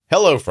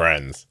Hello,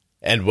 friends,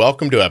 and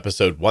welcome to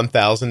episode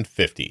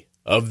 1050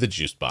 of the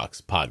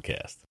Juicebox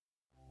Podcast.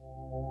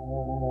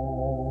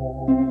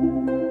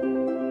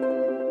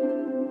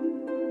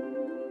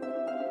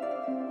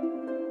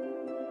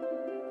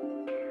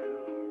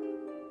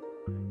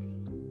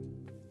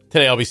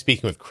 Today I'll be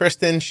speaking with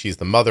Kristen. She's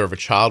the mother of a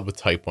child with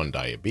type 1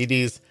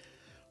 diabetes.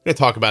 We're going to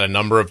talk about a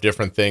number of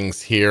different things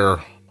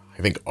here.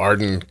 I think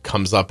Arden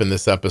comes up in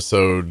this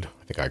episode.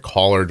 I think I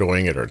call her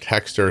doing it or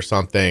text her or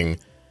something.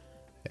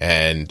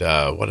 And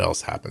what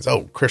else happens?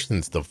 Oh,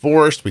 Kristen's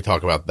divorced. We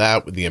talk about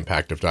that with the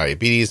impact of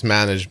diabetes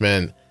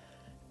management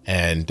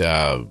and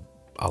a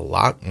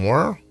lot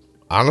more.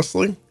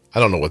 Honestly, I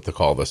don't know what to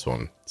call this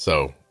one.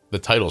 So the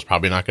title is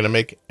probably not going to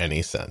make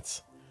any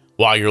sense.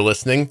 While you're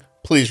listening,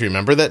 please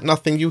remember that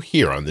nothing you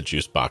hear on the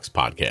Juicebox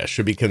Podcast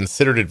should be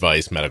considered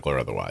advice, medical or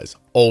otherwise.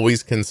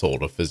 Always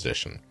consult a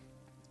physician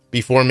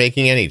before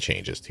making any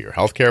changes to your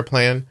healthcare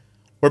plan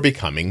or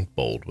becoming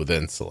bold with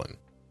insulin.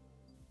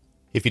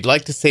 If you'd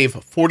like to save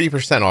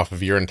 40% off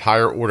of your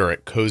entire order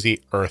at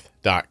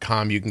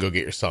CozyEarth.com, you can go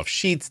get yourself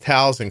sheets,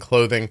 towels, and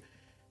clothing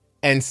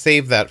and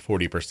save that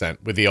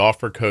 40% with the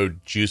offer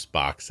code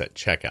JUICEBOX at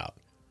checkout.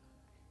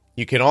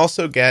 You can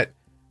also get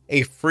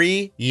a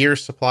free year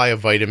supply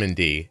of vitamin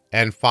D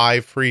and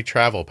 5 free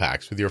travel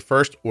packs with your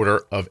first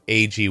order of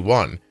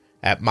AG1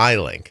 at my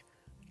link,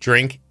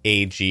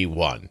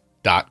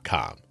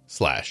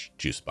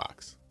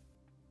 drinkag1.com/juicebox.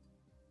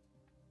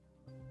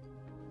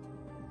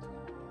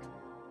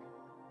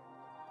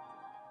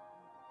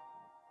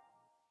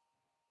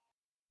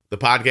 The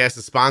podcast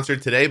is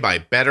sponsored today by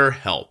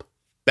BetterHelp.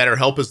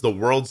 BetterHelp is the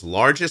world's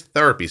largest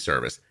therapy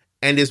service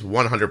and is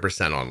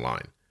 100%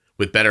 online.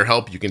 With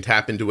BetterHelp, you can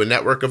tap into a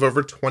network of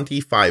over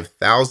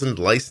 25,000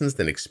 licensed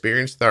and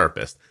experienced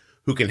therapists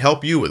who can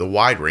help you with a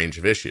wide range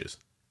of issues.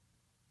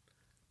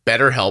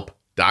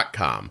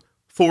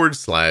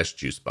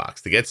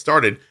 BetterHelp.com/juicebox. To get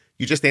started,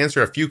 you just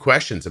answer a few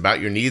questions about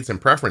your needs and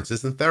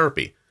preferences in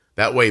therapy.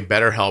 That way,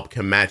 BetterHelp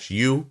can match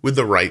you with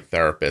the right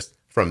therapist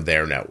from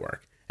their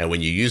network. And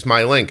when you use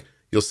my link,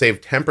 you'll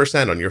save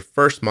 10% on your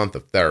first month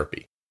of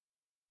therapy.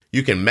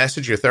 You can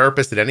message your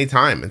therapist at any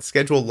time and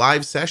schedule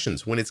live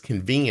sessions when it's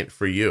convenient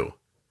for you.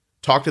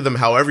 Talk to them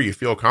however you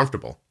feel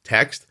comfortable.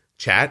 Text,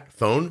 chat,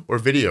 phone, or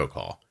video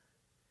call.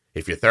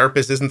 If your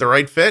therapist isn't the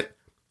right fit,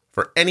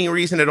 for any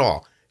reason at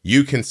all,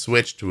 you can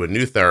switch to a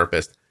new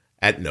therapist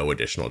at no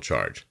additional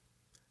charge.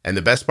 And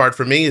the best part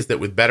for me is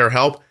that with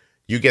BetterHelp,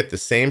 you get the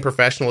same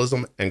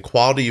professionalism and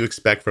quality you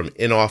expect from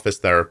in-office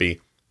therapy,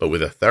 but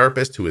with a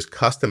therapist who is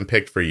custom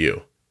picked for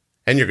you.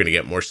 And you're going to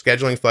get more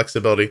scheduling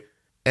flexibility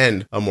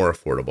and a more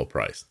affordable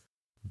price.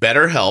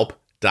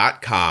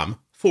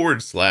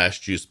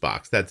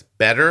 BetterHelp.com/juicebox. That's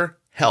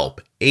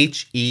BetterHelp,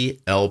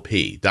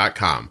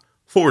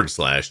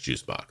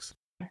 HELP.com/juicebox.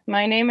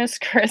 My name is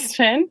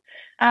Kristen.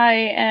 I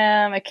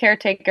am a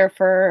caretaker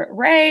for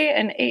Ray,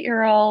 an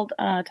 8-year-old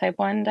type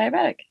 1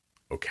 diabetic.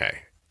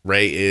 Okay.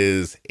 Ray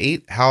is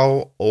 8.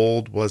 How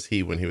old was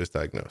he when he was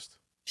diagnosed?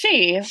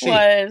 She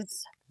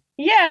was...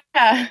 Yeah.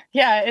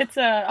 It's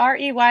a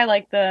R-E-Y,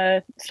 like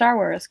the Star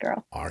Wars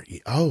girl.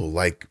 Oh,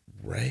 like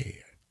Ray.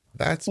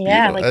 That's beautiful.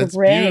 Yeah, like That's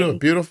Ray.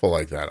 Beautiful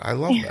like that. I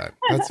love that.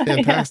 That's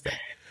fantastic.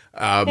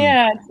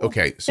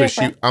 Okay. So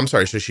she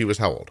was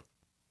how old?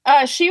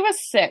 She was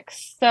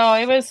 6.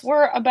 So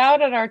we're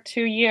about at our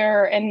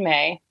 2-year in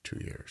May. 2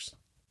 years.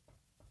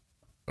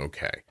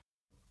 Okay.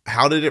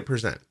 How did it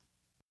present?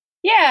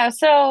 Yeah.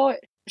 So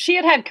she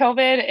had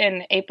COVID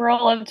in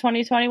April of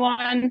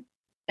 2021.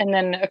 And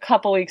then a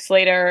couple weeks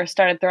later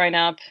started throwing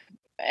up.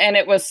 And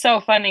it was so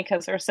funny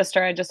because her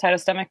sister had just had a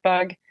stomach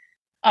bug.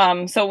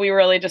 So we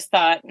really just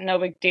thought, no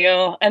big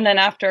deal. And then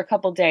after a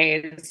couple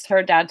days,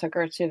 her dad took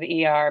her to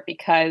the ER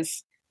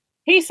because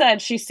he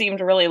said she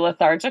seemed really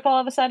lethargic all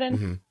of a sudden.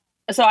 Mm-hmm.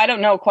 So I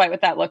don't know quite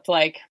what that looked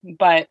like.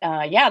 But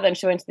then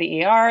she went to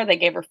the ER. They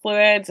gave her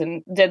fluids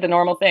and did the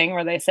normal thing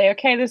where they say,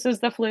 okay, this is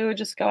the flu,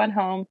 just going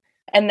home.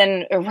 And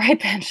then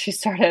right then she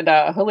started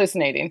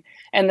hallucinating.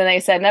 And then they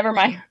said, never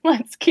mind,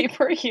 let's keep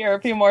her here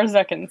a few more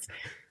seconds.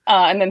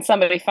 And then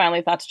somebody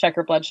finally thought to check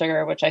her blood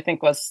sugar, which I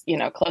think was,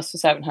 close to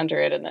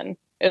 700. And then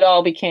it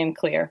all became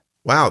clear.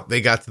 Wow.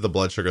 They got to the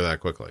blood sugar that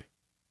quickly.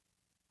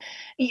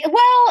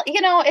 Well,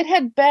 it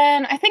had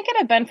been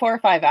 4 or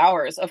 5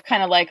 hours of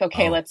kind of like,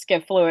 okay, let's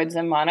give fluids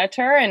and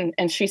monitor.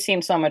 And she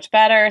seemed so much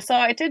better.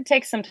 So it did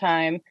take some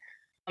time.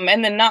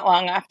 And then not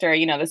long after,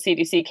 the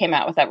CDC came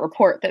out with that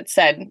report that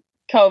said,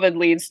 COVID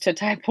leads to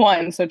type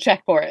 1, so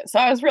check for it. So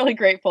I was really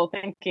grateful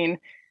thinking,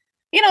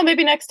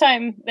 maybe next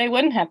time they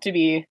wouldn't have to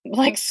be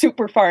like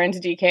super far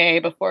into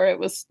DKA before it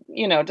was,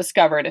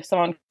 discovered. If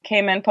someone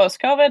came in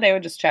post-COVID, they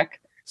would just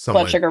check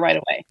blood sugar right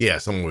away. Yeah,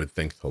 someone would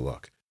think to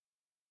look.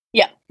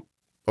 Yeah.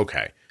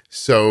 Okay.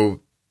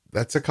 So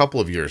that's a couple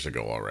of years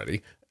ago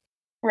already.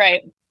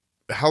 Right.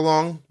 How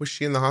long was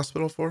she in the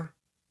hospital for?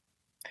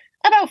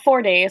 About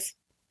 4 days.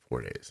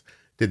 4 days.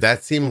 Did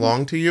that seem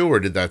long to you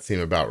or did that seem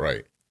about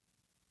right?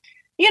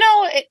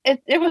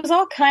 It was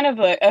all kind of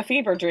a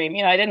fever dream.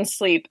 I didn't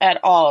sleep at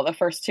all the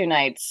first 2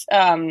 nights,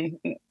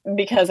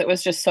 because it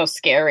was just so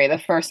scary. The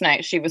first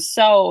night, she was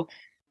so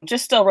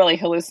just still really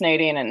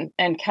hallucinating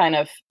and kind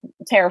of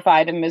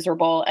terrified and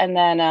miserable. And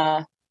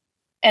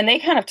they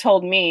kind of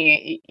told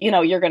me,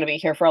 you're going to be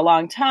here for a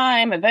long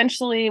time.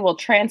 Eventually, we'll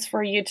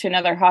transfer you to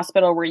another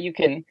hospital where you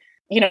can,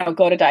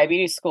 go to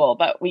diabetes school.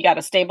 But we got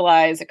to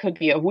stabilize. It could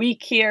be a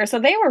week here. So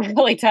they were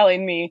really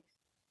telling me.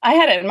 I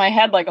had it in my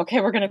head like,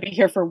 okay, we're going to be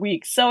here for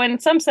weeks. So in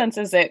some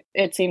senses,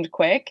 it seemed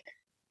quick,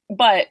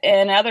 but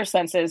in other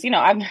senses,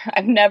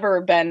 I've never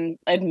been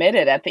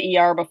admitted at the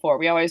ER before.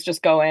 We always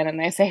just go in and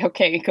they say,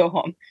 okay, go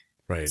home.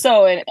 Right.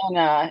 So in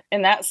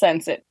that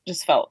sense, it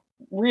just felt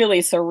really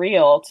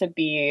surreal to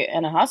be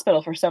in a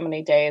hospital for so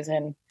many days.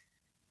 And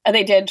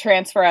they did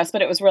transfer us,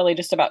 but it was really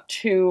just about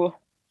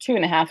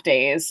 2.5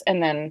 days,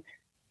 and then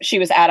she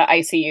was out of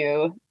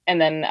ICU. And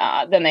then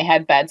they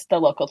had beds at the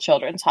local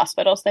children's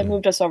hospitals. They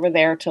moved us over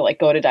there to like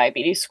go to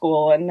diabetes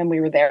school. And then we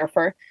were there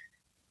for,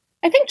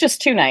 I think,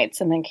 just 2 nights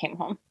and then came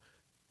home.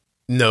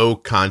 No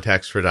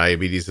context for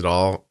diabetes at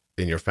all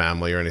in your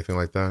family or anything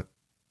like that?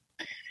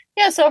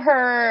 Yeah. So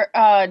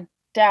her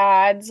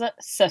dad's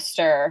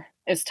sister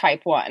is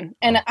type 1.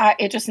 And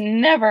it just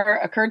never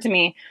occurred to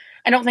me.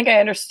 I don't think I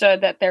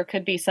understood that there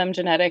could be some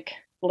genetic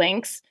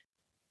links.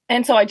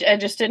 And so I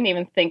just didn't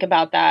even think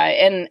about that.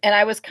 And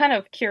I was kind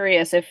of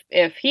curious if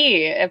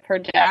her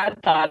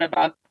dad thought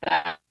about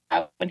that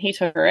when he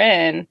took her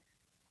in.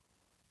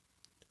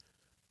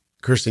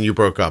 Kirsten, you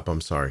broke up.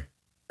 I'm sorry.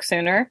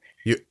 Sooner.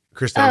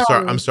 Kirsten,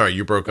 I'm sorry.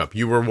 You broke up.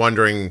 You were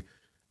wondering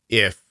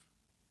if,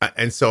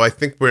 and so I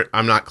think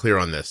I'm not clear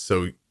on this.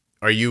 So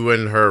are you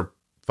and her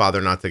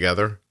father not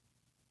together?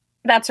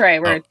 That's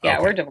right.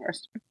 We're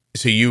divorced.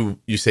 So you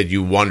said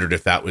you wondered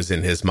if that was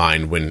in his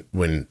mind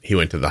when he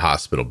went to the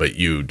hospital, but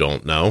you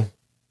don't know?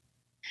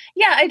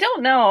 Yeah, I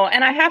don't know.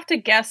 And I have to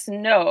guess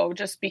no,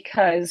 just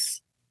because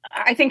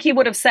I think he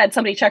would have said,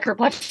 somebody check her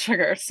blood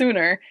sugar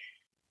sooner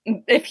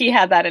if he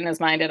had that in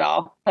his mind at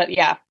all. But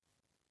yeah.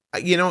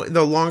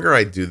 The longer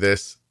I do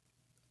this,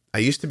 I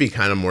used to be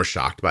kind of more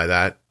shocked by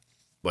that.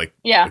 Like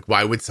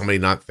why would somebody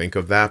not think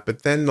of that?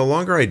 But then the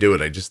longer I do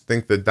it, I just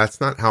think that that's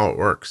not how it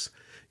works.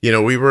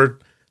 We were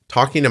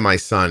talking to my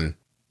son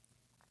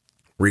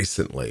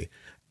recently,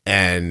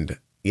 and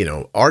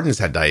Arden's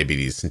had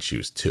diabetes since she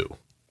was 2,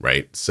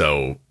 right?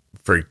 So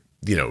for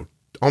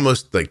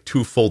almost like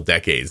 2 full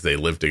decades they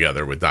lived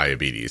together with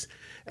diabetes.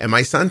 And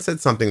my son said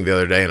something the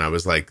other day, and I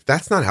was like,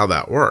 that's not how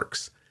that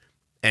works.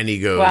 And he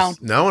goes, wow.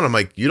 No. And I'm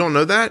like, you don't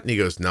know that? And he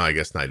goes, no, I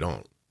guess I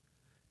don't.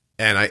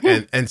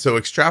 And and so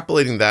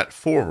extrapolating that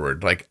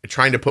forward, like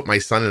trying to put my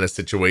son in a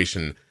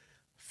situation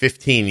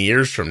 15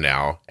 years from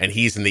now, and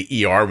he's in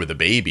the ER with a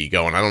baby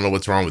going, I don't know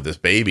what's wrong with this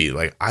baby.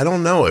 Like, I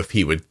don't know if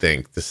he would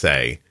think to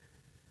say,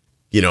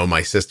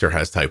 my sister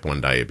has type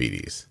 1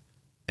 diabetes.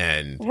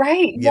 And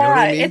right. Yeah.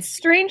 I mean? It's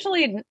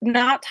strangely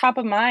not top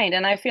of mind.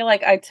 And I feel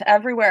like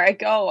everywhere I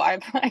go, I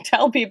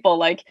tell people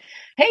like,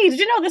 hey, did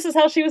you know this is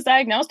how she was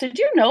diagnosed? Did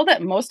you know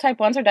that most type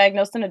 1s are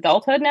diagnosed in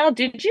adulthood now?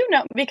 Did you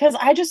know? Because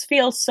I just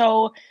feel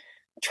so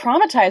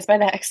traumatized by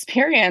that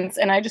experience.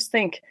 And I just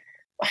think,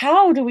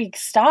 how do we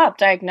stop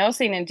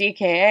diagnosing in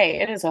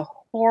DKA? It is a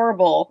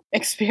horrible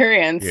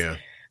experience. Yeah.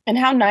 And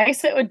how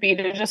nice it would be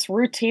to just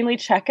routinely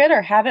check it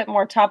or have it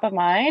more top of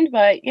mind.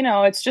 But,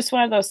 it's just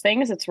one of those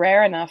things. It's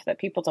rare enough that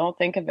people don't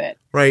think of it.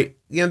 Right.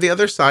 The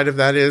other side of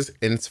that is,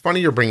 and it's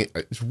funny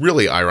it's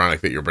really ironic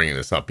that you're bringing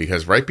this up,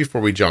 because right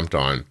before we jumped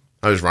on,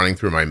 I was running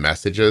through my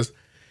messages.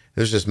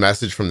 There's this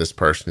message from this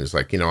person who's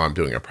like, I'm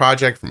doing a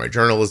project for my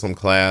journalism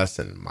class,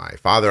 and my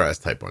father has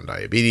type 1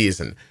 diabetes,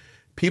 and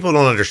people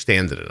don't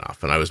understand it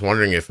enough. And I was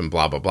wondering if, and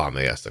blah, blah, blah, and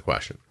they asked the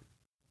question.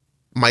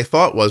 My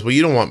thought was, well,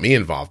 you don't want me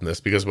involved in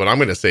this, because what I'm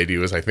going to say to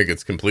you is I think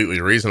it's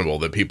completely reasonable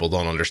that people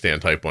don't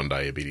understand type 1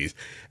 diabetes.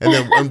 And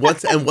then and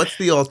what's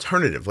the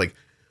alternative? Like,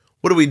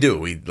 what do?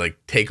 We like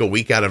take a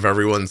week out of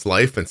everyone's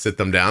life and sit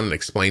them down and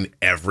explain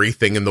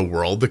everything in the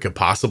world that could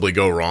possibly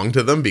go wrong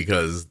to them,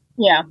 because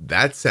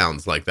that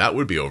sounds like that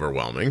would be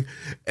overwhelming.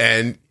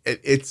 And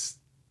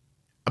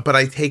but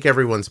I take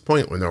everyone's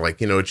point when they're like,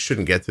 it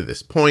shouldn't get to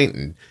this point,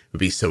 and it would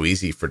be so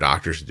easy for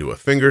doctors to do a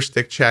finger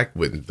stick check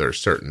when there's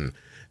certain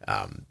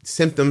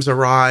symptoms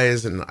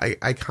arise. And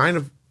I kind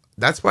of,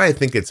 that's why I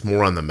think it's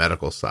more on the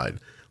medical side.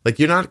 Like,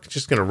 you're not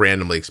just going to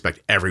randomly expect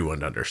everyone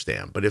to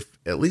understand, but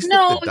if the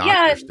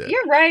doctors did.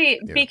 You're right,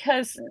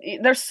 because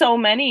there's so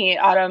many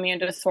autoimmune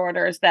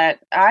disorders that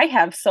I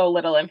have so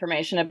little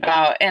information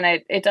about, and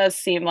it does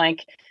seem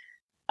like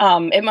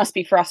it must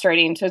be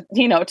frustrating to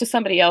to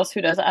somebody else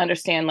who doesn't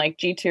understand like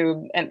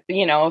G-tube and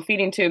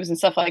feeding tubes and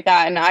stuff like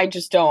that, and I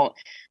just don't.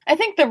 I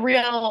think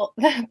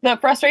the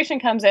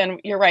frustration comes in,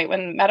 you're right,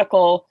 when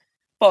medical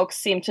folks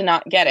seem to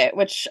not get it,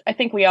 which I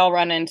think we all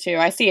run into.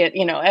 I see it,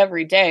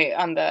 every day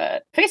on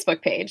the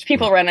Facebook page.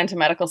 People run into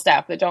medical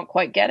staff that don't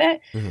quite get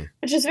it,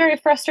 which is very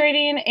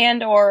frustrating,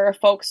 and or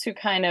folks who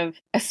kind of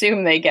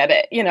assume they get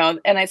it,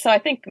 And so I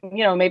think,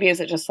 maybe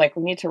is it just like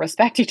we need to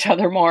respect each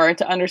other more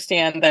to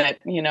understand that,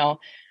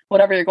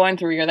 whatever you're going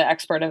through, you're the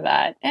expert of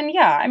that. And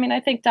yeah, I mean, I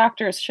think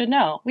doctors should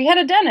know. We had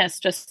a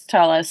dentist just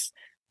tell us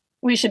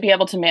we should be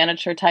able to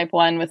manage her type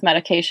 1 with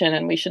medication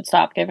and we should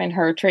stop giving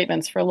her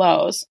treatments for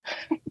lows.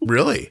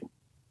 Really?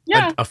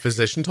 Yeah. A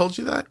physician told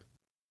you that?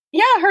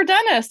 Yeah, her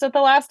dentist at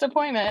the last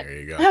appointment. There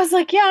you go. I was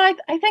like, yeah,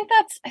 I think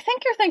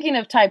you're thinking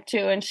of type 2.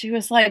 And she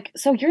was like,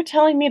 so you're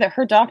telling me that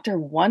her doctor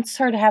wants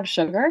her to have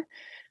sugar?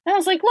 And I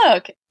was like,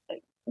 look,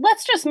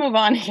 let's just move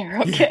on here,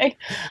 okay?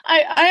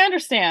 I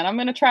understand. I'm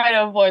going to try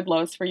to avoid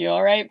lows for you,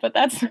 all right? But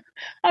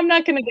I'm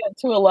not going to get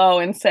to a low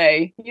and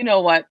say, you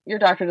know what, your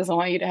doctor doesn't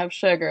want you to have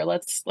sugar.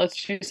 Let's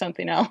choose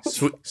something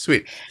else.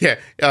 Sweet. Yeah.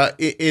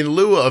 In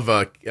lieu of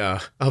a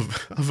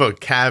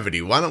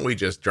cavity, why don't we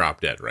just drop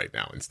dead right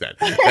now instead?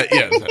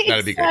 Yeah,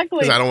 that'd be great.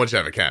 Because I don't want you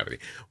to have a cavity.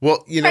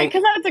 Well,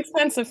 because that's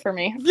expensive for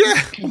me.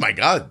 Yeah. Oh my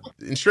God.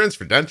 Insurance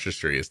for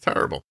dentistry is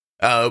terrible.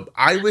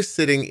 I was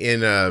sitting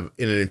in an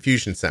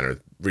infusion center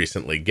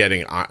recently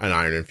getting an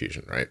iron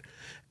infusion, right?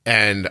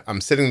 And I'm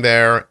sitting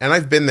there, and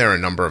I've been there a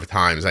number of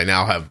times. I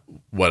now have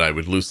what I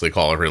would loosely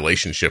call a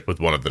relationship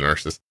with one of the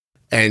nurses.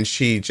 And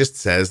she just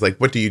says, like,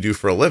 what do you do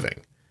for a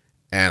living?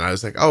 And I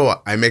was like,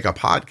 oh, I make a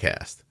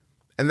podcast.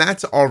 And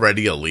that's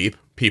already a leap.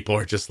 People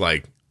are just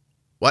like,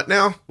 what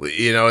now? And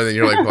then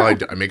you're like, well,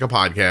 I make a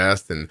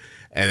podcast. And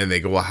then they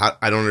go, well,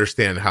 I don't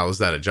understand. How is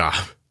that a job?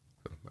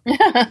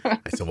 I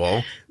said,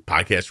 well,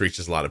 podcast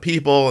reaches a lot of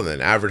people, and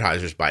then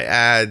advertisers buy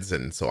ads,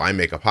 and so I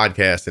make a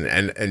podcast,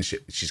 and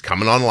she's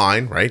coming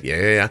online, right?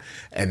 Yeah.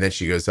 And then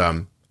she goes,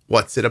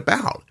 what's it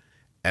about?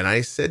 And I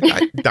said,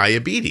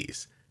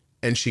 diabetes.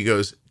 And she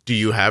goes, do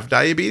you have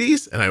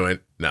diabetes? And I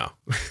went, no.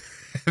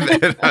 And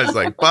then I was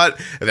like,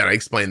 and then I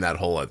explained that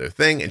whole other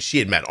thing, and she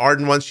had met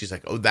Arden once. She's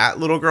like, oh, that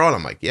little girl? And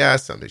I'm like,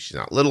 yes. She's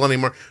not little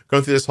anymore.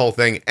 Going through this whole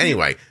thing.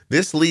 Anyway,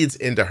 this leads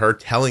into her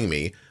telling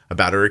me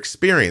about her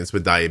experience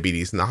with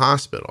diabetes in the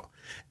hospital.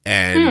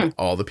 And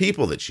all the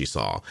people that she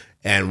saw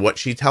and what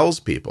she tells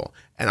people.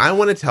 And I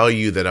want to tell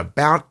you that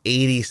about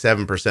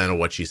 87% of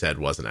what she said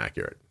wasn't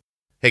accurate.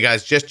 Hey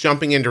guys, just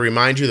jumping in to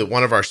remind you that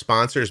one of our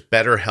sponsors,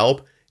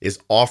 BetterHelp, is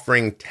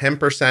offering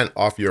 10%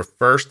 off your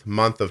first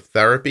month of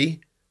therapy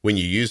when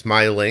you use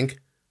my link,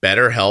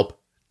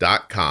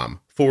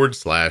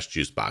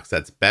 betterhelp.com/juicebox.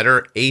 That's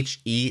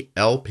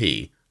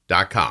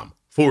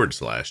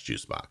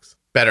betterhelp.com/juicebox.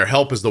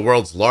 BetterHelp is the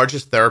world's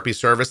largest therapy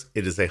service.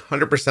 It is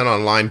 100%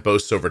 online,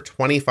 boasts over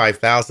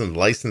 25,000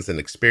 licensed and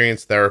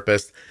experienced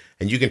therapists,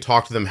 and you can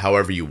talk to them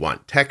however you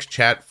want, text,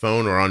 chat,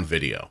 phone, or on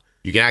video.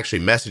 You can actually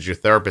message your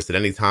therapist at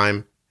any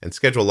time and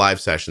schedule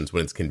live sessions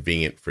when it's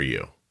convenient for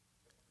you.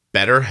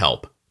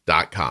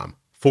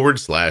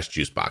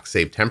 BetterHelp.com/juicebox.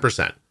 Save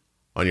 10%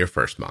 on your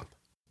first month.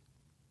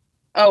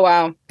 Oh,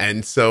 wow.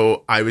 And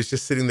so I was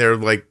just sitting there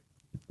like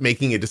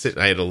making a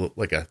decision. I had a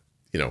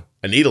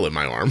needle in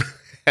my arm.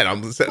 And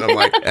I'm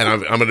like, and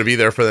I'm going to be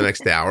there for the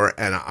next hour.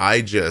 And I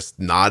just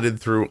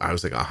nodded through. I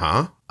was like,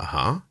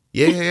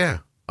 yeah.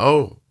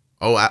 Oh,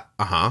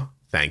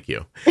 thank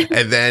you.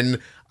 And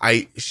then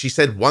she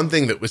said one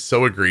thing that was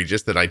so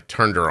egregious that I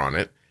turned her on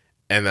it.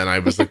 And then I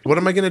was like, what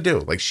am I going to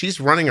do? Like,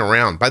 she's running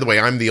around. By the way,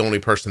 I'm the only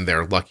person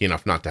there lucky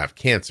enough not to have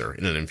cancer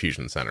in an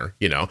infusion center,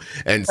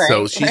 And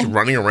so she's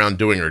running around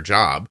doing her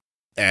job.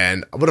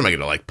 And what am I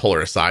going to pull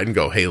her aside and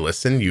go, hey,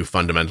 listen, you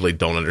fundamentally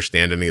don't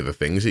understand any of the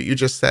things that you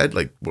just said.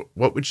 Like,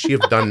 what would she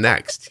have done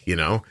next?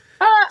 I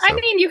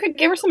mean, you could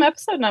give her some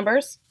episode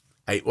numbers.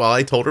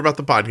 I told her about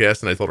the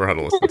podcast and I told her how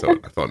to listen to it.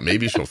 I thought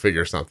maybe she'll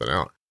figure something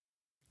out.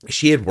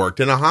 She had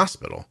worked in a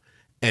hospital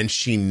and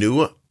she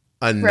knew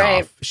enough.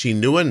 Right. She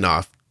knew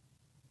enough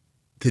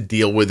to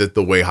deal with it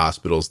the way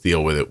hospitals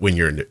deal with it when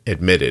you're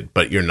admitted,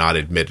 but you're not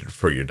admitted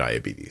for your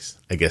diabetes,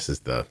 I guess is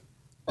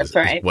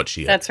what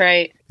she had. That's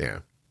right.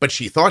 Yeah. But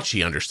she thought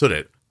she understood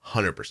it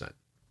 100%.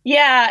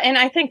 Yeah. And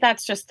I think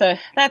that's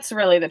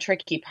really the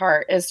tricky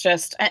part is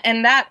just,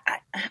 and that,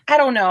 I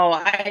don't know.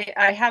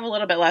 I have a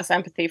little bit less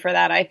empathy for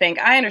that. I think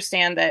I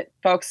understand that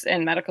folks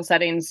in medical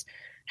settings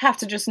have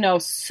to just know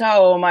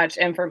so much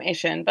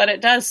information, but it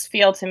does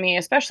feel to me,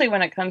 especially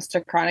when it comes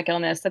to chronic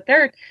illness, that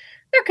there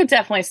could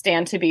definitely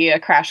stand to be a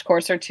crash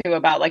course or two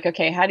about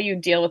okay, how do you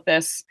deal with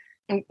this,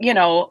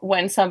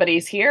 when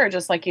somebody's here,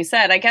 just like you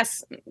said. I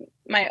guess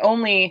my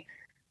only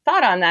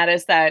thought on that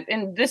is that,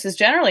 and this is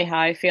generally how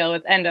I feel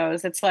with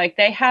endos, it's like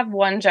they have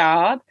one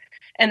job,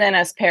 and then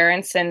as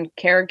parents and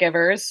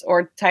caregivers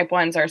or type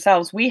 1s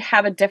ourselves, we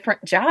have a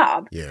different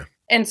job. Yeah.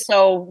 And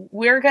so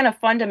we're going to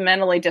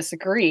fundamentally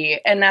disagree,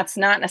 and that's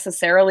not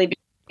necessarily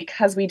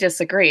because we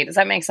disagree. Does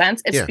that make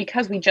sense? It's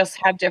because we just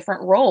have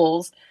different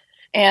roles.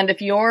 And if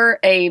you're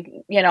a,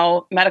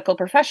 medical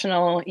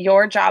professional,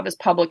 your job is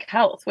public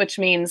health, which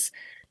means,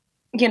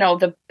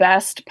 the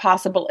best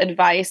possible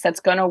advice that's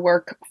going to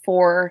work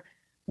for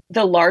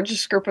the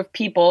largest group of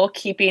people,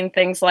 keeping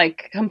things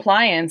like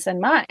compliance in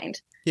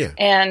mind. Yeah.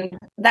 And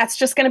that's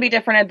just going to be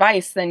different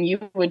advice than you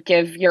would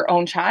give your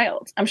own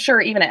child. I'm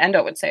sure even an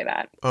endo would say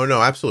that. Oh,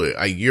 no,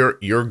 absolutely.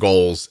 Your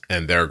goals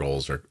and their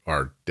goals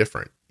are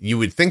different. You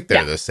would think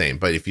they're the same,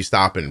 but if you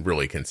stop and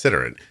really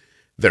consider it,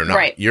 they're not.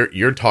 Right.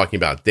 You're talking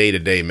about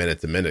day-to-day,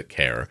 minute-to-minute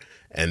care.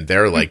 and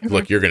they're like,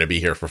 look, you're going to be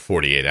here for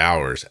 48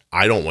 hours.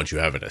 I don't want you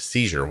having a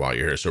seizure while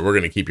you're here. So we're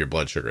going to keep your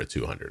blood sugar at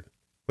 200.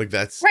 Like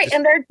that's right. Just,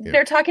 and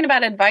they're talking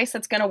about advice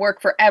that's going to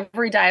work for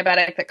every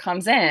diabetic that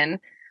comes in.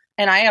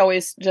 And I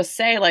always just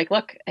say, like,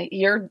 look,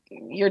 you're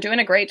doing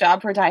a great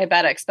job for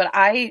diabetics, but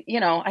I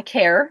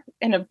care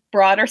in a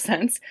broader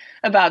sense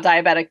about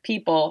diabetic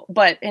people,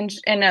 but in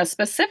a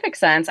specific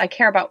sense, I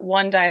care about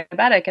one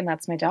diabetic, and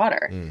that's my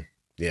daughter.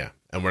 Yeah.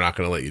 And we're not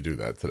going to let you do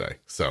that today.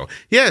 So,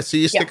 so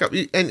you stick up,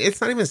 and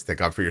it's not even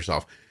stick up for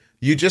yourself.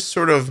 You just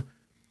sort of,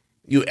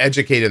 you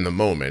educate in the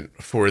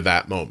moment for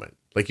that moment.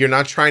 Like, you're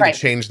not trying to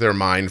change their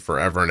mind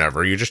forever and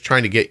ever. You're just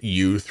trying to get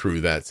you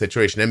through that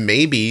situation. And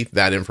maybe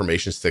that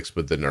information sticks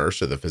with the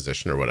nurse or the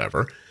physician or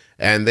whatever,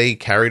 and they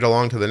carry it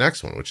along to the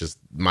next one, which is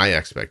my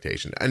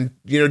expectation. And,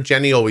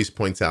 Jenny always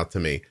points out to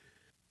me,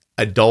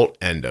 adult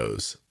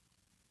endos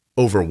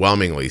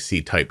overwhelmingly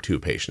see type 2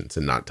 patients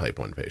and not type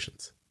 1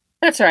 patients.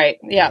 That's right.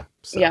 Yeah.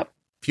 So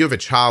if you have a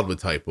child with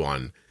type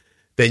 1,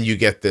 then you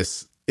get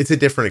this, it's a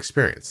different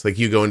experience. Like,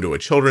 you go into a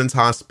children's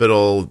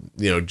hospital,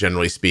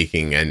 generally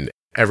speaking, and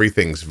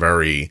everything's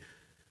very,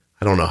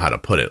 I don't know how to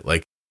put it.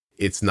 Like,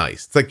 it's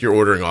nice. It's like you're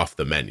ordering off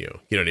the menu.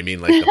 You know what I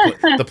mean? Like,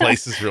 the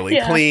place is really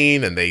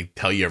clean, and they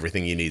tell you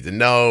everything you need to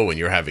know, and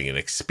you're having an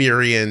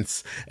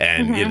experience.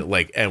 And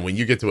and when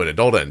you get to an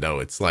adult endo,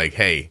 it's like,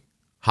 hey,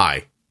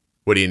 hi,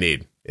 what do you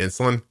need?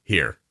 Insulin?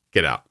 Here,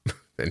 get out.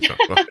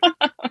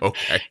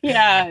 Okay.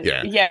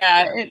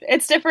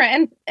 It's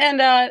different,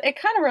 and it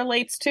kind of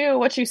relates to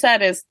what you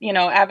said is,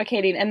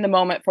 advocating in the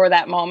moment for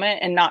that moment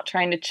and not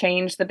trying to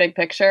change the big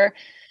picture.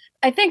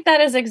 I think that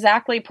is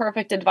exactly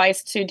perfect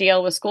advice to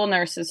deal with school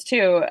nurses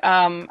too.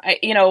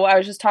 I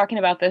was just talking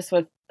about this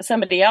with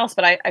somebody else,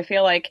 but I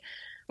feel like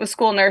with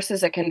school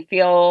nurses, it can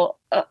feel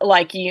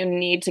like you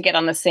need to get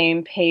on the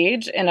same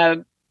page in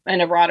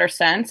a broader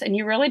sense, and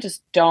you really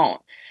just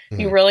don't.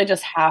 You really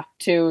just have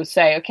to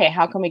say, okay,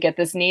 how can we get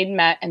this need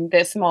met in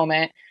this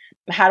moment?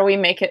 How do we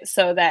make it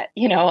so that,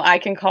 I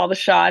can call the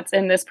shots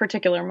in this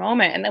particular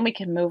moment, and then we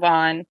can move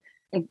on.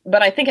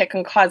 But I think it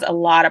can cause a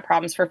lot of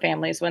problems for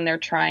families when they're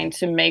trying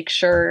to make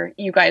sure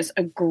you guys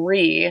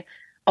agree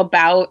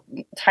about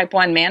type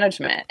 1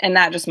 management, and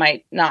that just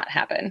might not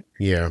happen.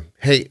 Yeah.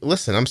 Hey,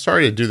 listen, I'm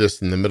sorry to do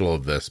this in the middle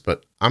of this,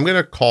 but I'm going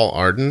to call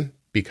Arden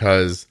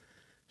because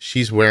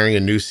she's wearing a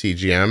new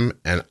CGM,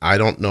 and I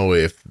don't know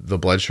if the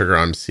blood sugar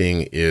I'm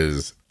seeing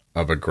is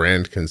of a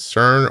grand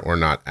concern or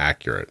not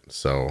accurate.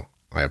 So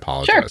I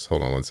apologize. Sure.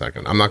 Hold on one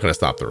second. I'm not going to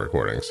stop the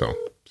recording, so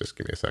just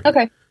give me a second.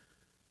 Okay.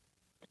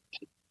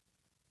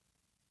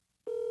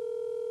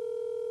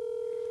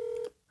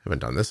 Haven't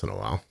done this in a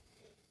while.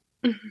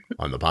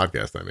 On the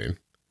podcast, I mean.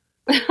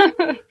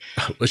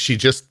 She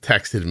just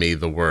texted me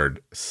the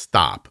word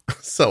stop.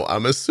 So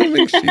I'm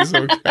assuming she's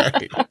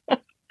okay.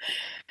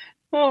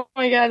 Oh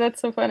my God, that's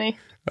so funny.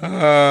 All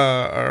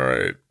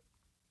right.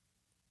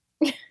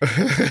 So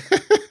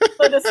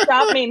to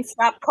stop means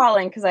stop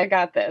calling, because I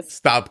got this.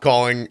 Stop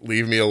calling,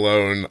 leave me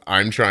alone.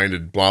 I'm trying to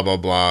blah, blah,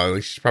 blah.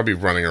 Like, she's probably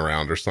running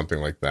around or something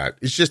like that.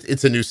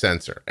 It's a new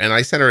sensor. And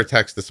I sent her a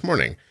text this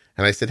morning,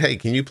 and I said, hey,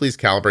 can you please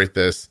calibrate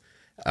this?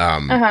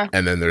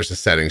 And then there's a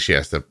setting she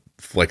has to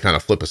kind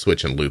of flip a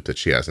switch and loop that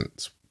she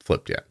hasn't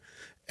flipped yet.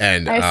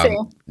 And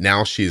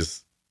now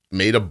she's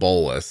made a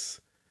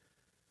bolus.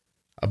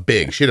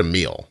 She had a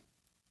meal,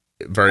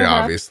 very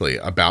obviously,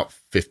 about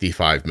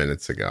 55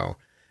 minutes ago.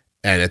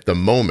 And at the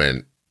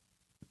moment,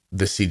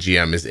 the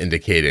CGM is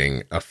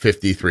indicating a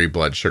 53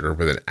 blood sugar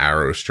with an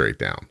arrow straight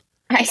down.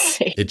 I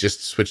see. It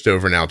just switched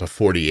over now to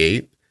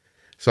 48.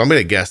 So I'm going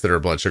to guess that her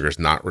blood sugar is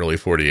not really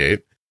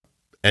 48.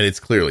 And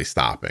it's clearly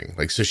stopping.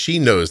 Like, so she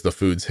knows the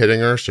food's hitting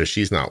her, so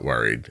she's not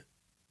worried.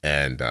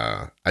 And,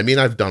 I mean,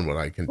 I've done what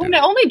I can do. When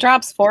it only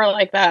drops 4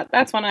 like that,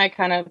 that's when I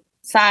kind of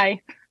sigh.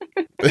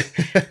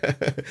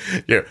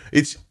 Yeah,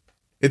 it's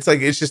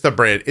just a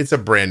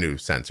brand new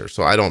sensor,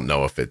 so I don't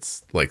know if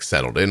it's like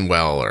settled in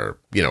well or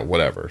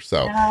whatever.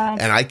 So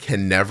and I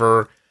can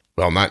never,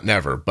 well, not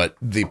never, but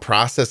the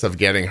process of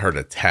getting her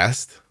to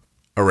test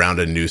around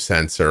a new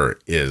sensor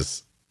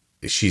is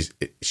she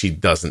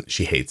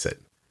hates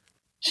it.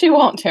 She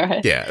won't do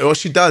it. Yeah, well,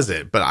 she does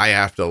it, but I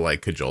have to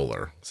like cajole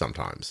her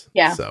sometimes.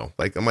 Yeah. So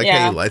I'm like,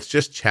 hey, let's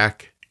just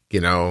check.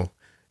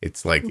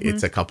 It's like,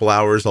 it's a couple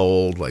hours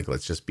old. Like,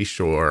 let's just be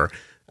sure.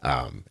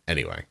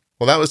 Anyway,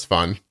 well, that was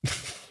fun.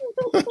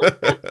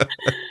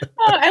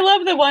 I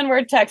love the one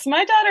word text.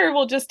 My daughter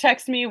will just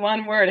text me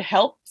one word,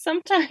 help,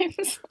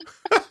 sometimes.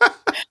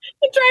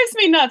 It drives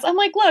me nuts. I'm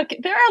like, look,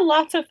 there are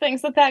lots of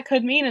things that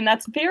could mean, and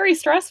that's very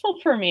stressful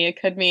for me. It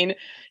could mean,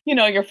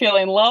 you're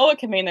feeling low. It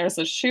could mean there's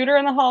a shooter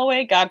in the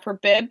hallway. God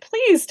forbid.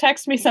 Please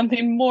text me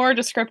something more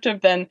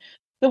descriptive than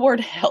the word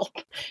help.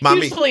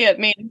 Mommy, usually it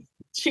means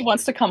she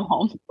wants to come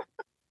home.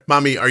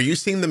 Mommy, are you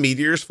seeing the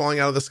meteors falling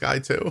out of the sky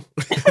too?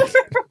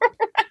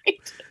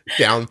 Right.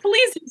 Down.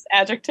 Please use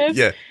adjectives.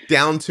 Yeah.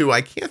 Down to,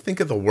 I can't think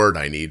of the word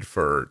I need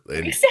for.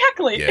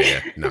 Exactly.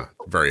 Yeah. No,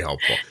 very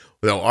helpful.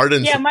 Well,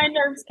 Arden's. Yeah, my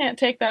nerves can't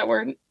take that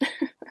word.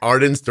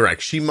 Arden's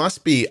direct. She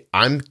must be,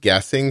 I'm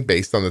guessing,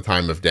 based on the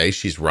time of day,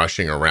 she's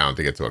rushing around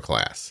to get to a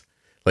class.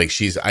 Like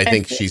I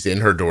think she's in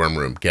her dorm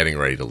room getting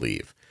ready to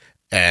leave.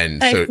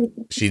 And so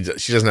she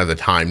doesn't have the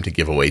time to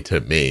give away to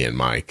me and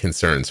my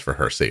concerns for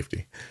her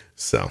safety.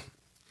 So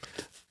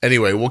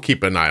anyway, we'll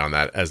keep an eye on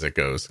that as it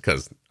goes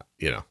because,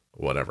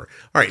 whatever.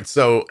 All right.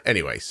 So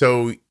anyway,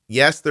 so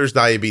yes, there's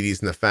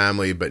diabetes in the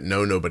family, but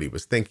nobody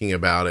was thinking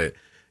about it.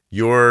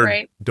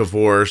 You're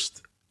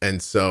divorced.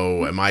 And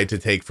so am I to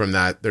take from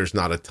that there's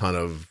not a ton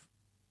of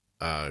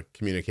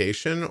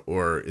communication,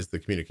 or is the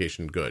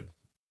communication good?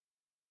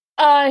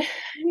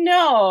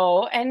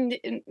 No, and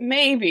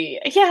maybe.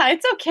 Yeah,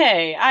 it's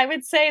okay. I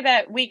would say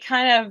that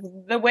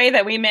the way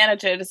that we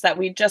manage it is that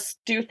we just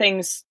do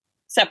things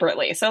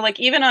separately. So like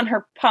even on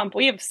her pump,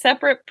 we have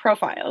separate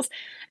profiles,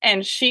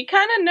 and she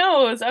kind of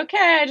knows,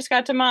 okay, I just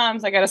got to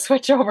mom's, I got to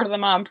switch over to the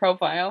mom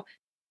profile.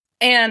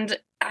 And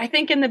I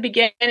think in the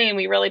beginning,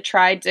 we really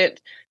tried to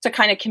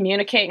kind of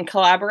communicate and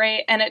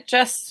collaborate, and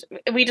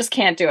we just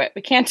can't do it.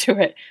 We can't do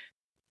it.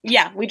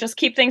 Yeah, we just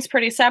keep things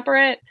pretty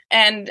separate,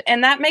 and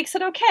that makes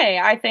it okay.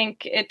 I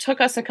think it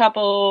took us a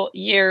couple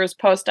years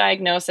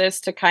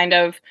post-diagnosis to kind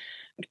of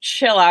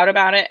chill out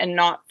about it and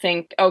not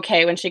think,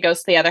 okay, when she goes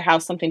to the other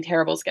house, something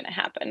terrible is going to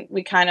happen.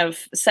 We kind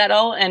of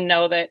settle and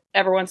know that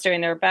everyone's doing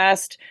their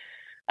best.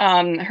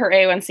 Her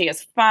A1C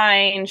is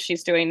fine.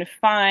 She's doing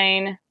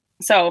fine.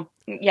 So,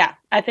 yeah,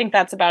 I think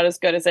that's about as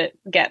good as it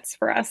gets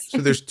for us. So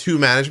there's two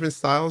management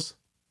styles?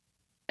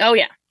 Oh,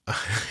 yeah.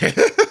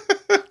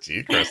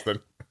 Gee, Kristen.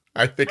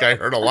 I think I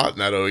heard a lot in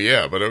that. Oh,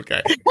 yeah, but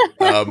okay.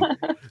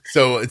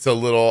 So it's a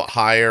little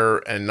higher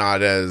and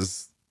not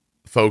as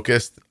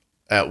focused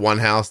at one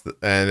house,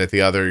 and at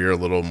the other, you're a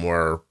little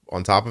more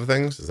on top of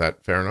things. Is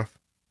that fair enough?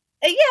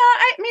 Yeah,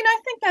 I mean, I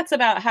think that's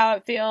about how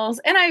it feels.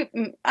 And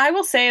I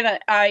will say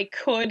that I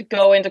could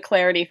go into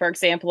Clarity, for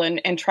example,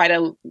 and try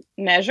to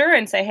measure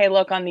and say, hey,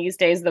 look, on these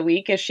days of the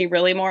week, is she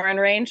really more in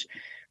range?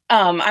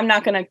 I'm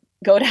not going to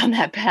go down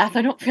that path.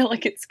 I don't feel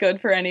like it's good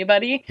for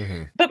anybody.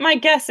 Mm-hmm. But my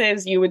guess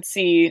is you would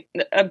see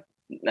a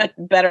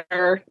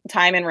better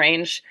time in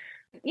range.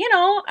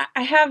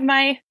 I have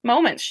my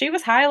moments. She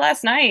was high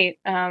last night,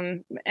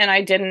 and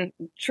I didn't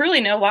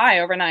truly know why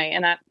overnight,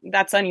 and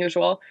that's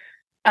unusual.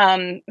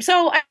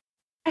 So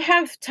I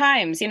have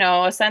times,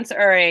 a sense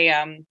or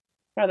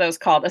what are those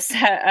called?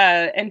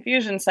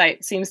 Infusion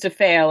site seems to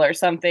fail or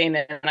something,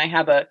 and I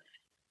have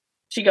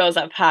she goes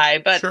up high.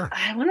 But sure.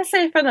 I want to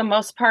say for the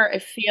most part, I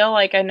feel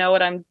like I know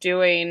what I'm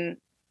doing.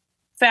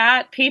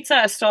 Fat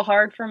pizza is still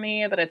hard for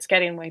me, but it's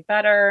getting way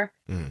better.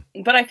 Mm.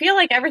 But I feel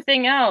like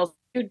everything else,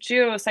 I can do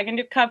juice, I can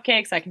do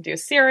cupcakes, I can do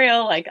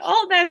cereal, like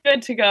all that's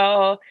good to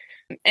go.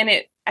 And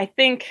I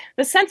think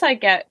the sense I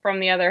get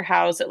from the other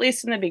house, at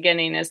least in the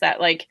beginning, is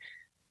that like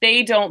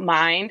they don't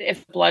mind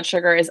if blood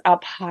sugar is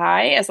up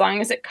high as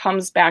long as it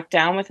comes back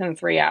down within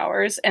 3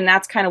 hours. And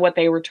that's kind of what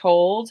they were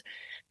told.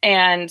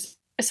 And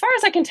as far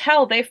as I can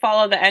tell, they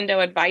follow the endo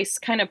advice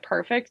kind of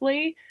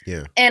perfectly.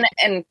 Yeah. And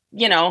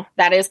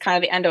that is kind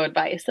of the endo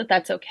advice,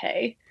 that's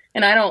okay.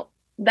 And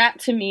that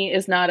to me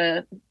is not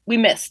we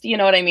missed, you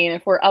know what I mean?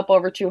 If we're up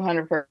over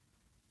 200,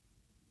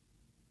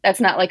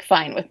 that's not like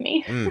fine with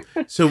me.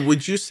 So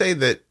would you say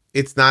that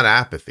it's not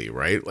apathy,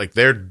 right? Like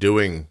they're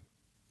doing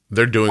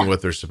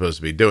what they're supposed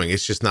to be doing.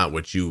 It's just not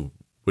what you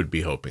would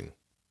be hoping.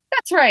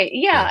 That's right.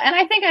 Yeah. And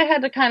I think I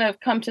had to kind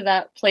of come to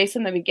that place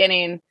in the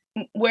beginning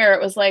where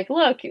it was like,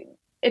 look,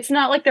 it's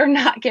not like they're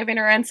not giving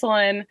her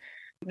insulin.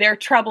 They're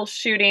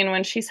troubleshooting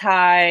when she's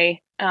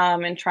high,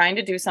 and trying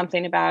to do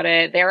something about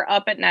it. They're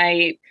up at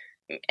night.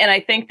 And I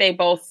think they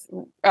both,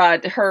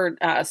 her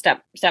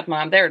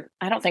stepmom,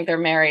 I don't think they're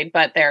married,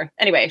 but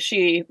anyway,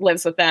 she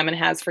lives with them and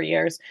has for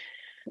years.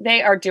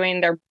 They are doing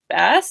their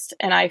best,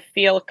 and I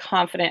feel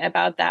confident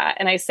about that.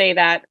 And I say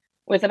that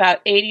with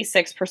about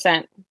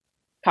 86%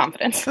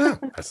 confidence.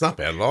 That's not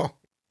bad at all.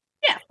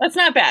 Yeah, that's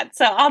not bad.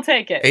 So I'll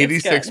take it.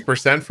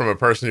 86% from a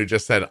person who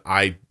just said,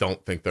 I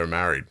don't think they're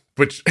married,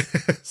 which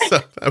so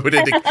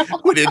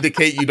that would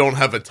indicate you don't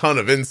have a ton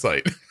of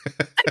insight.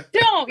 I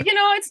don't.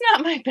 It's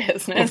not my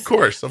business. Of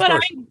course.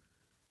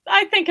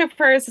 I think of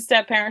her as a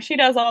step parent. She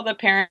does all the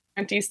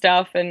parenting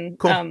stuff, and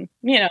cool.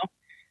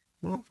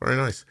 Well, very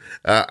nice.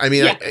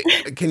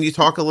 Can you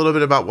talk a little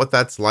bit about what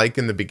that's like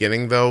in the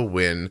beginning, though,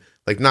 when,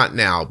 like, not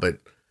now, but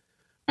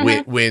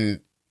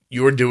when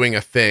you're doing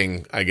a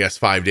thing, I guess,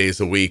 5 days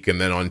a week, and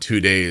then on 2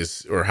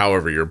 days or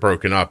however you're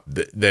broken up,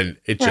 then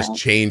it just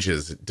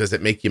changes. Does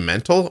it make you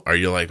mental? Are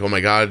you like, oh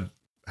my God,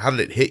 how did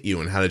it hit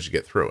you and how did you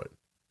get through it?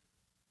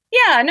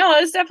 Yeah, no,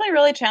 it was definitely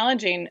really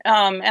challenging.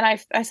 And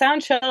I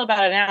sound chill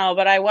about it now,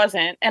 but I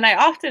wasn't. And I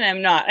often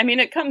am not. I mean,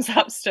 it comes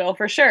up still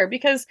for sure,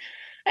 because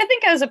I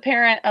think as a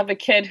parent of a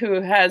kid who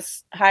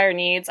has higher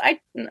needs,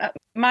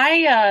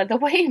 the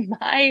way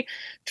my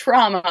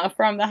trauma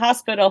from the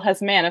hospital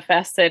has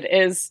manifested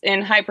is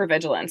in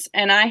hypervigilance.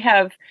 And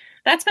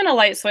that's been a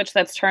light switch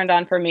that's turned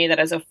on for me that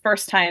is a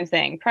first time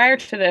thing. Prior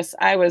to this,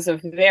 I was a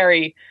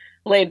very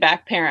laid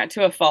back parent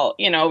to a fault.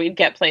 We'd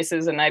get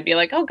places and I'd be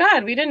like, oh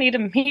God, we didn't eat a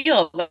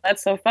meal.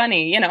 That's so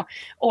funny,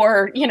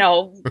 or,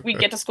 we'd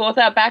get to school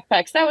without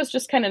backpacks. That was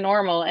just kind of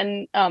normal.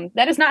 And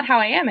that is not how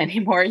I am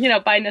anymore.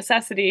 By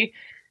necessity,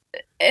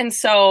 And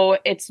so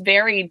it's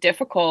very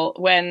difficult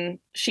when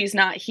she's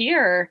not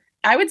here.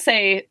 I would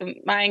say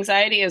my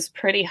anxiety is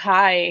pretty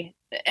high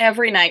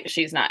every night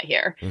she's not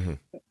here. Mm-hmm.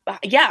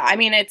 Yeah, I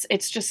mean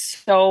it's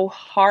just so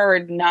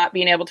hard not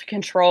being able to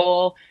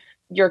control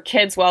your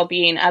kids'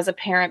 well-being as a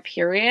parent,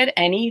 period,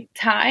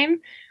 anytime,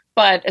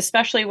 but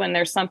especially when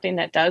there's something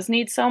that does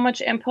need so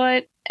much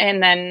input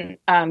and then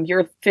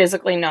you're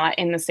physically not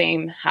in the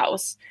same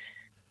house.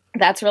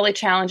 That's really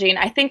challenging.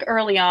 I think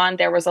early on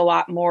there was a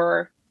lot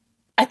more.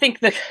 I think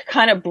the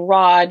kind of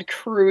broad,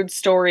 crude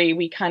story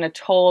we kind of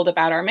told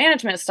about our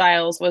management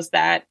styles was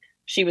that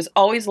she was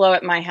always low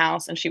at my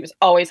house and she was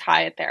always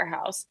high at their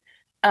house.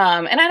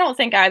 And I don't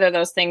think either of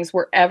those things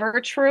were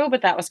ever true,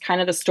 but that was kind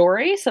of the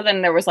story. So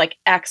then there was like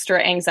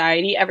extra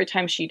anxiety every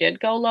time she did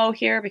go low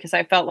here because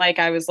I felt like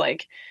I was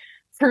like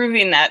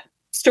proving that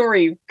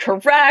story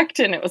correct.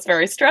 And it was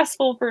very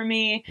stressful for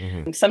me.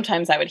 Mm-hmm.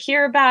 Sometimes I would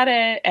hear about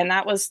it, and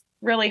that was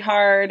really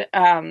hard.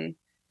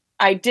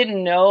 I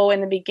didn't know in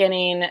the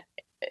beginning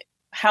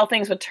how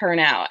things would turn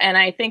out. And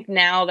I think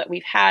now that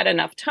we've had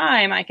enough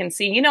time, I can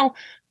see,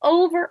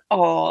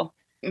 overall,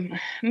 and,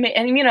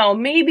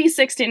 maybe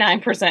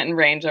 69% in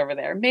range over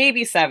there,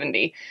 maybe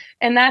 70.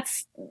 And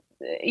that's,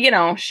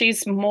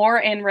 she's more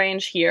in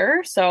range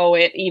here. So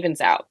it evens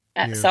out.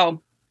 Yeah.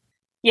 So,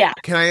 yeah.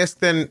 Can I ask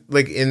then,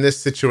 like in this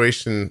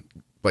situation,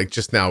 like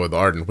just now with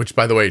Arden, which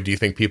by the way, do you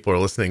think people are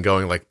listening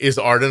going like, is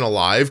Arden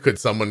alive? Could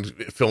someone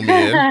fill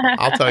me in?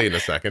 I'll tell you in a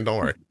second. Don't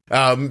worry.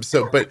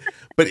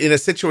 But in a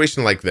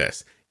situation like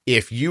this,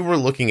 if you were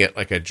looking at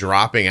like a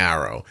dropping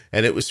arrow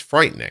and it was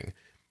frightening,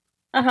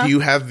 do you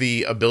have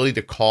the ability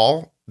to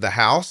call the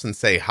house and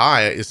say,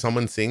 hi, is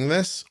someone seeing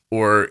this?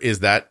 Or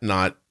is that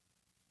not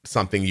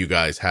something you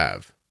guys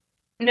have?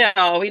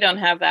 No, we don't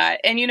have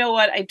that. And you know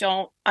what? I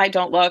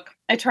don't look.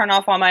 I turn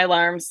off all my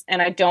alarms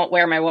and I don't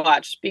wear my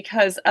watch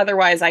because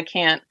otherwise I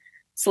can't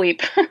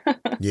sleep.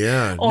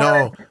 Yeah.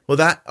 No.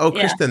 Well,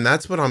 Kristen,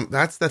 that's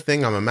the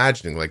thing I'm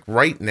imagining. Like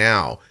right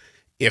now,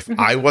 if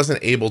I wasn't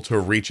able to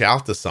reach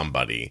out to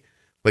somebody,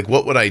 like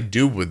what would I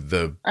do with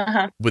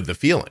the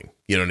feeling?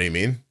 You know what I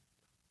mean?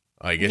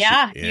 I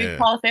guess. You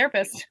call a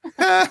therapist.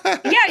 Yeah,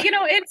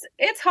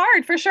 it's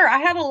hard for sure. I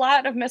have a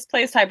lot of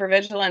misplaced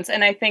hypervigilance,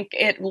 and I think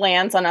it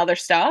lands on other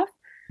stuff.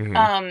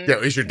 Mm-hmm.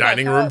 Is your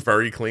dining room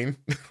very clean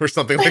or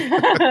something like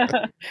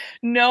that?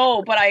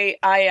 No, but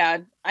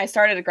I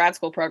started a grad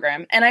school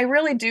program, and I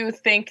really do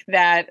think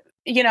that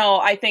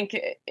I think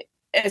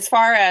as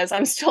far as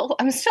I'm still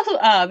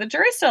the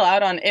jury's still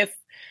out on if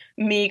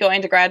me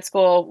going to grad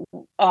school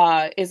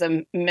is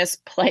a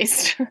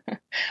misplaced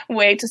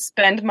way to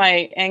spend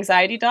my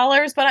anxiety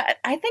dollars. But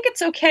I think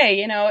it's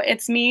okay.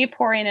 It's me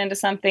pouring into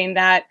something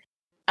that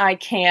I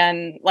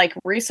can like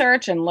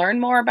research and learn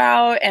more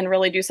about and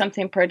really do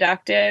something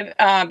productive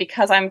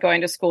because I'm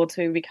going to school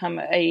to become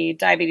a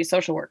diabetes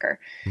social worker.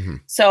 Mm-hmm.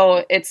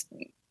 So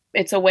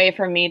it's a way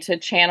for me to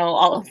channel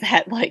all of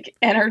that like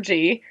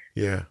energy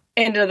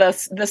into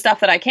the stuff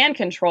that I can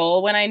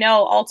control when I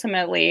know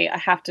ultimately I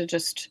have to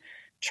just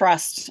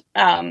trust,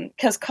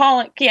 because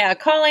calling,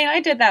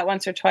 I did that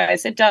once or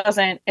twice. It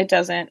doesn't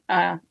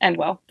end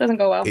well. Doesn't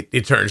go well.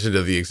 It turns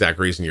into the exact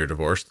reason you're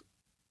divorced.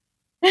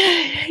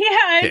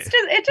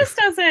 It just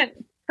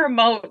doesn't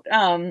promote.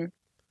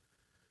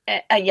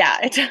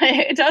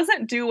 It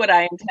doesn't do what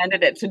I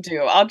intended it to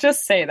do. I'll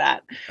just say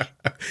that.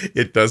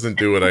 It doesn't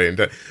do what I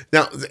intend.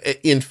 Now,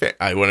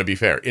 I want to be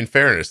fair. In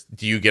fairness,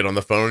 do you get on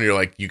the phone and you're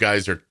like, you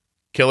guys are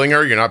killing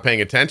her, you're not paying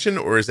attention,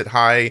 or is it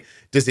high?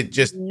 Does it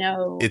just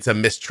no? It's a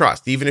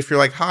mistrust. Even if you're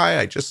like, hi,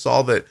 I just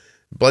saw that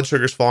blood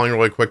sugar's falling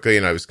really quickly,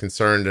 and I was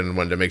concerned and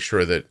wanted to make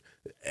sure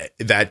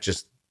that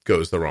just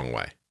goes the wrong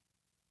way.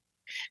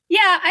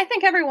 Yeah, I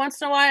think every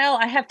once in a while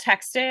I have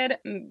texted,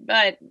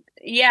 but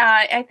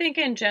yeah, I think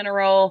in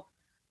general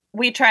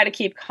we try to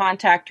keep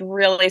contact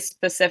really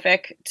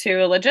specific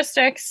to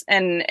logistics,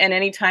 and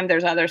anytime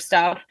there's other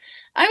stuff,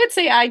 I would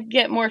say I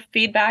get more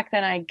feedback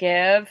than I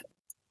give.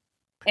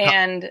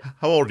 And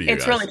how old are you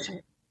it's guys?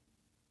 Really,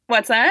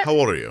 what's that? How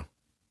old are you?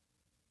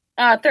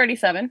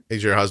 37.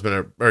 Is your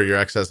husband or your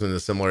ex-husband a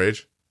similar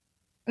age?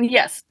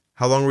 Yes.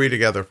 How long were you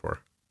together for?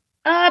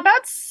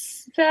 About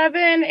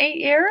 7-8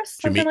 years,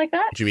 something like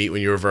that. Did you meet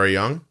when you were very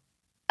young?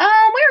 We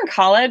were in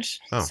college,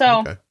 so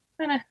okay.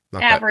 Kind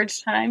of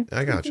average time.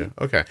 I gotcha.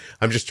 Okay,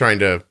 I'm just trying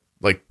to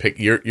like pick.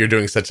 You're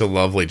doing such a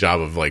lovely job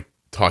of like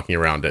talking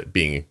around it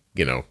being,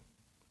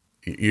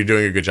 you're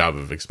doing a good job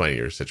of explaining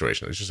your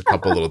situation. There's just a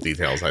couple little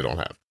details I don't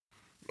have.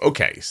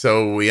 Okay,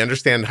 so we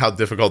understand how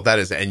difficult that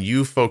is, and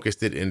you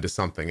focused it into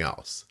something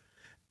else.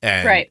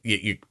 And right.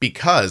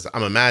 Because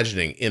I'm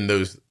imagining in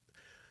those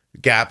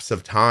gaps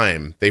of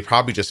time, they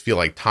probably just feel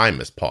like time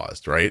has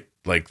paused, right?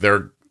 Like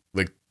they're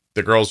like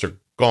the girls are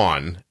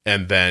gone,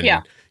 and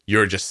then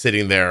you're just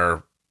sitting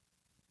there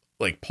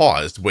like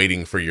paused,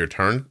 waiting for your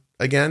turn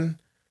again.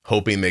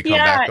 Hoping they come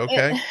back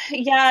okay?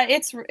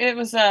 It's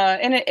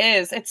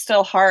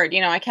still hard.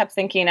 I kept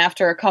thinking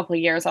after a couple of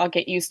years, I'll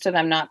get used to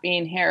them not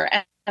being here.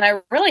 And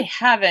I really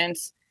haven't,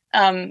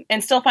 and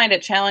still find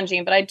it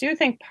challenging. But I do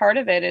think part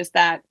of it is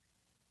that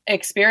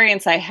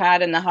experience I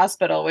had in the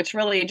hospital, which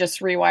really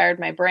just rewired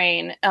my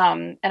brain.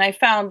 And I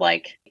found,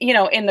 like,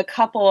 in the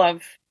couple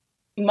of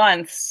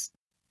months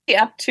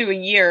up to a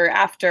year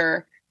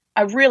after,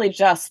 I really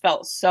just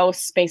felt so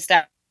spaced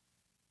out.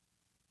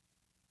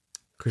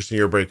 Kristen,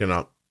 you're breaking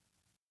up.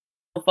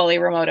 Fully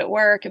remote at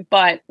work,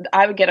 but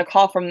I would get a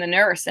call from the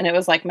nurse and it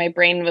was like my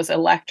brain was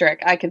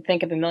electric. I could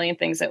think of a million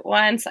things at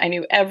once. I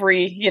knew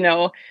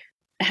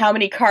how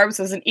many carbs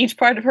was in each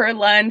part of her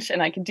lunch,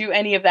 and I could do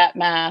any of that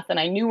math, and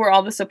I knew where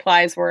all the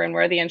supplies were and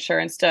where the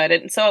insurance stood.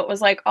 And so it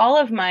was like all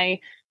of my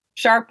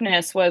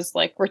sharpness was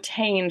like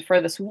retained for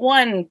this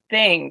one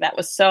thing that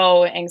was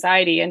so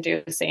anxiety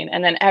inducing,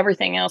 and then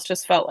everything else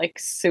just felt like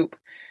soup.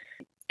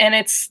 And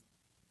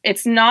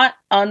it's not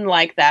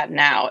unlike that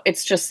now.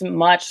 It's just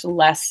much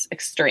less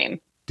extreme.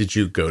 Did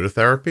you go to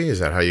therapy? Is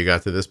that how you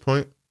got to this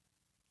point?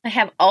 I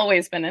have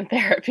always been in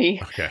therapy.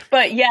 Okay.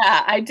 But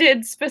yeah, I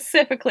did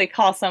specifically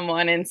call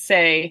someone and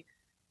say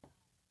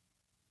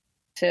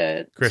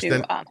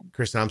Kristen,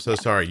 I'm so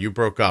sorry. You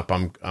broke up.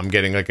 I'm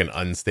getting like an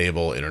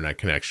unstable internet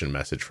connection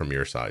message from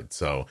your side.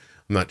 So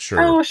I'm not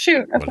sure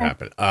what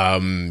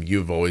happened.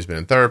 You've always been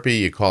in therapy.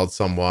 You called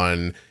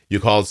someone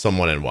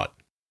and what?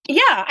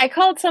 Yeah, I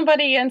called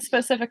somebody and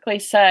specifically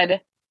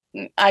said,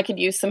 I could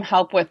use some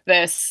help with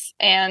this,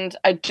 and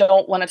I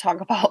don't want to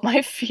talk about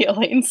my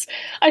feelings.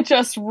 I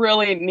just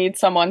really need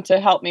someone to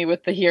help me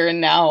with the here and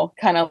now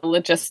kind of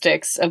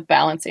logistics of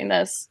balancing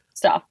this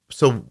stuff.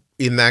 So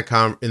in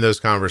those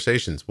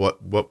conversations,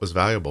 what was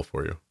valuable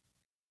for you?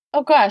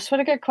 Oh gosh, what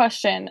a good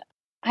question.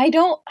 I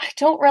don't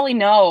really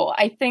know.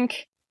 I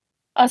think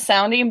a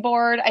sounding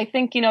board. I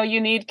think,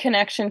 you need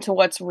connection to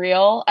what's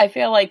real. I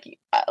feel like,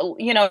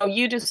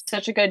 you do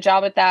such a good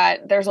job at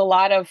that. There's a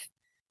lot of,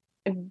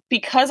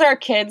 because our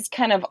kids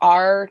kind of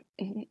are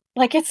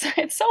like, it's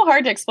so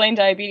hard to explain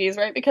diabetes,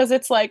 right? Because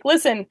it's like,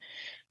 listen,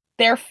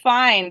 they're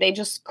fine. They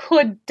just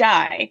could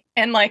die.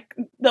 And like,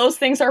 those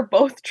things are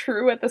both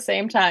true at the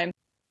same time.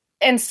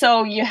 And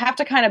so you have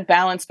to kind of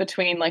balance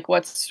between like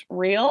what's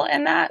real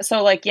and that.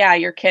 So like, yeah,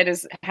 your kid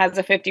has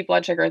a 50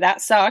 blood sugar.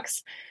 That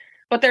sucks,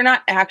 but they're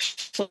not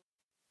actually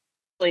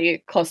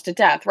close to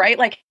death, right?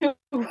 Like, how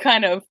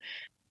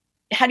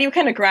do you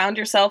kind of ground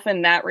yourself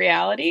in that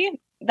reality?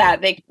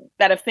 That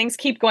if things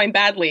keep going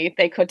badly,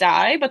 they could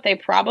die, but they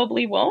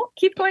probably won't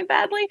keep going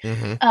badly,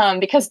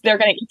 because they're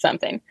going to eat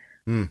something.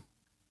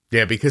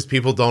 Yeah, because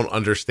people don't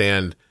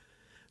understand.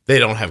 They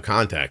don't have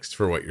context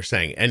for what you're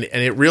saying. And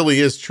it really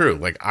is true.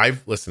 Like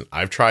I've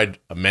tried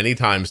many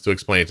times to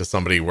explain it to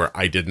somebody where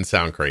I didn't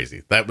sound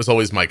crazy. That was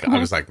always I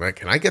was like,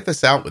 can I get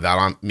this out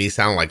without me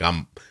sounding like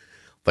I'm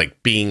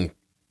like being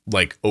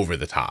like over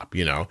the top,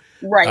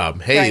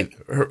 Right. Hey,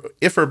 right.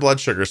 If her blood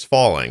sugar's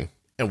falling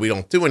and we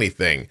don't do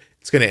anything,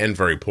 it's going to end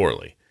very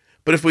poorly.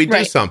 But if we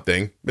do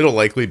something, it'll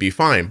likely be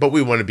fine. But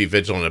we want to be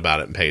vigilant about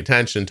it and pay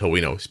attention until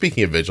we know.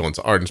 Speaking of vigilance,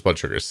 Arden's blood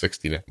sugar is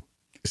 60 now.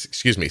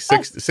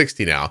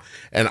 60 now.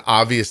 And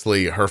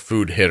obviously her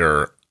food hit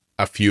her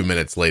a few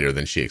minutes later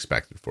than she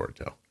expected for it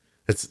to.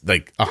 It's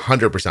like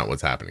 100%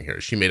 what's happening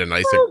here. She made a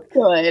nice... Oh,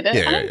 good.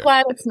 I'm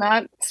glad it's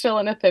not still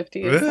in the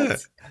 50s. Yeah.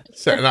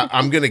 So, and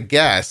I'm going to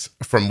guess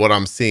from what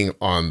I'm seeing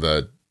on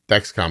the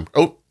Dexcom.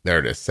 Oh, there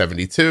it is.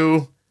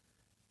 72.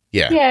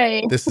 Yeah.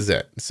 Yay. This is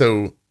it.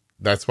 So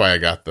that's why I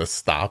got the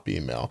stop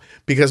email.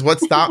 Because what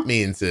stop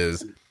means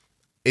is,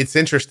 it's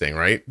interesting,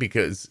 right?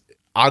 Because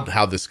odd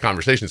how this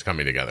conversation is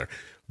coming together.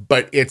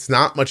 But it's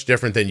not much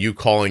different than you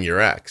calling your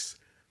ex.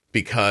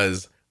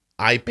 Because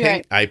I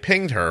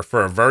pinged her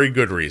for a very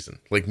good reason.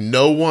 Like,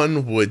 no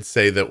one would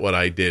say that what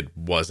I did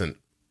wasn't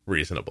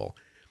reasonable.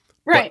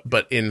 Right.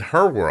 But in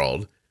her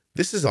world,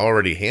 this is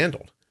already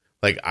handled.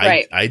 Like,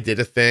 I did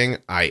a thing.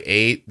 I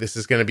ate. This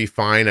is going to be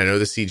fine. I know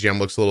the CGM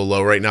looks a little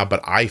low right now,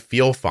 but I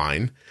feel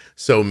fine.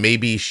 So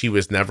maybe she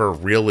was never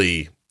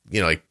really,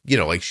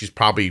 like she's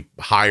probably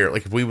higher.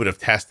 Like, if we would have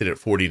tested at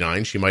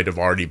 49, she might have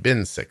already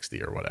been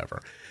 60 or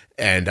whatever.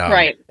 And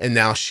and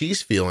now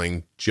she's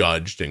feeling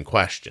judged and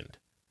questioned.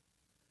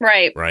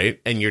 Right.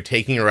 Right. And you're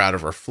taking her out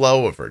of her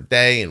flow of her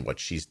day and what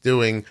she's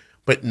doing.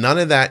 But none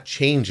of that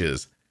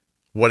changes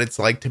what it's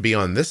like to be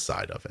on this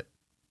side of it.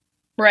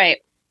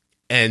 Right.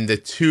 And the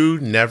two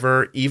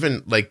never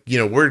even, like,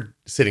 we're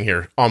sitting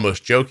here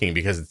almost joking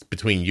because it's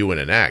between you and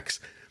an ex.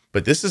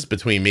 But this is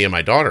between me and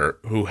my daughter,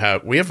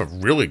 we have a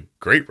really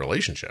great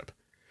relationship.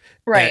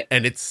 Right.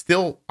 And it's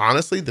still,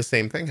 honestly, the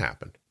same thing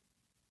happened.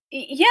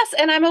 Yes,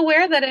 and I'm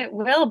aware that it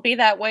will be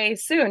that way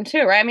soon,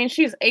 too, right? I mean,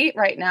 she's 8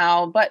 right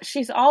now, but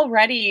she's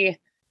already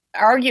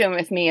arguing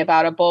with me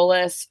about a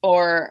bolus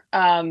or,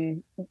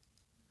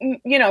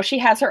 she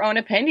has her own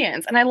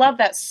opinions. And I love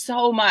that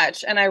so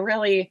much. And I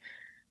really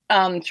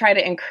try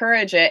to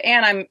encourage it.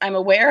 And I'm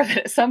aware that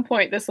at some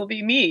point this will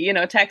be me,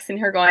 texting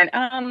her going,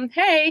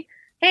 hey,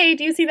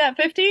 do you see that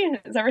 50?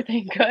 Is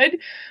everything good?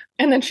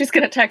 And then she's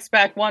going to text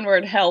back one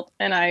word, help.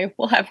 And I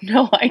will have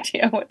no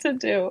idea what to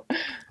do.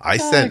 I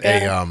sent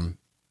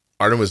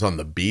Arden was on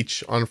the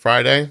beach on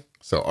Friday.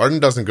 So Arden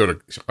doesn't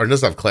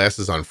have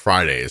classes on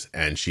Fridays,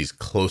 and she's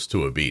close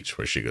to a beach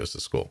where she goes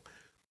to school.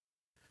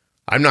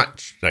 I'm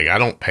not like, I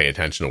don't pay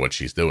attention to what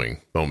she's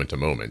doing moment to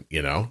moment,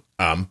 you know?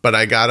 But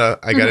I got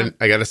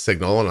a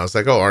signal and I was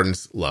like, oh,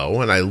 Arden's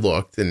low. And I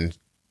looked and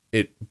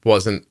it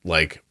wasn't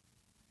like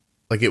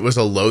it was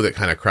a low that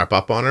kind of crept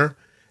up on her.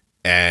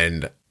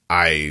 And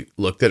I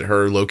looked at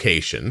her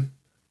location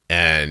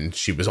and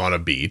she was on a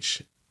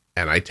beach,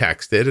 and I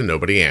texted and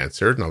nobody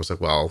answered. And I was like,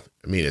 well,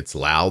 I mean, it's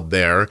loud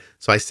there.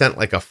 So I sent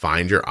like a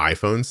find your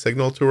iPhone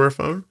signal to her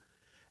phone.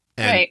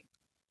 And right.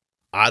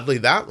 Oddly,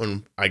 that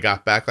one I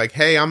got back like,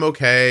 hey, I'm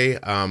okay.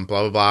 Blah,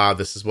 blah, blah.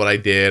 This is what I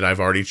did. I've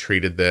already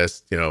treated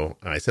this, you know.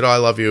 And I said, oh, I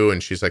love you.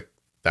 And she's like,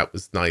 that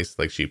was nice.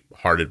 Like, she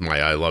hearted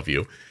my I love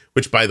you,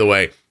 which, by the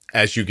way,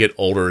 as you get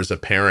older as a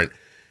parent,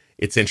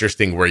 it's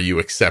interesting where you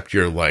accept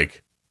your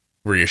like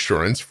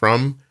reassurance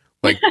from.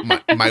 Like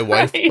my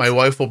wife, Right. my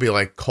wife will be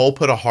like, Cole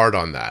put a heart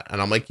on that.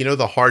 And I'm like, you know,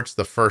 the heart's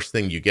the first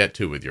thing you get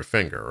to with your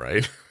finger,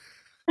 right?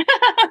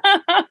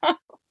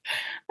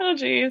 Oh,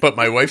 geez. But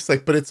my wife's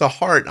like, but it's a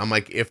heart. I'm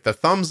like, if the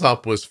thumbs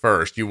up was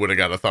first, you would have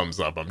got a thumbs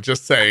up. I'm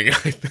just saying,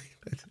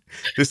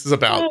 this is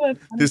about Oh,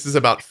 this is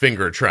about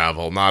finger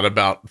travel, not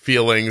about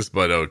feelings.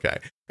 But okay.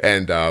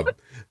 And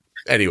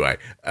anyway,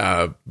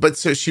 but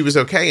so she was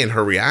okay, and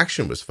her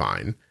reaction was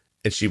fine,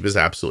 and she was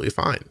absolutely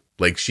fine.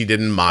 Like, she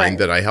didn't mind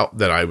right.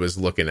 that I was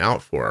looking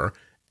out for her.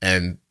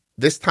 And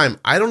this time,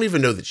 I don't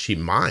even know that she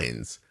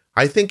minds.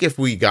 I think if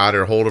we got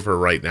her hold of her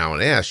right now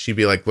and asked, she'd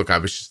be like, look, I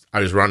was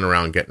running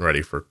around getting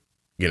ready for,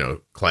 you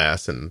know,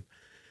 class, and,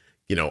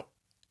 you know,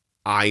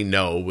 I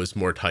know was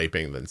more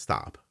typing than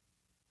stop.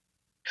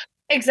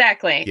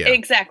 Exactly. Yeah.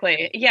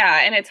 Exactly.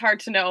 Yeah. And it's hard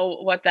to know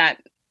what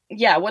that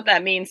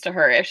means to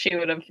her, if she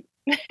would have,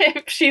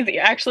 if she's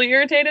actually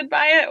irritated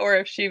by it, or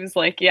if she was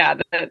like, yeah,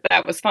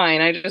 that was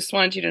fine. I just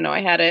wanted you to know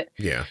I had it.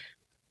 Yeah.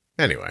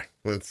 Anyway,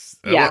 let's.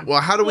 Yeah.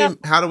 Well, how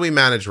do we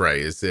manage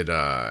Ray? Is it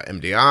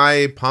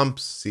MDI,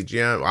 pumps,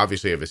 CGM?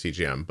 Obviously, you have a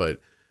CGM,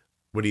 but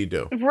what do you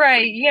do?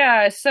 Right.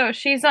 Yeah. So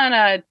she's on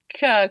a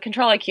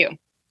Control IQ.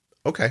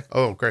 Okay.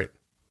 Oh, great.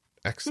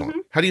 Excellent. hmm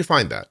How do you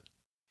find that?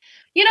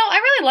 You know, I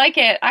really like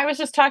it. I was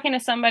just talking to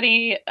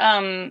somebody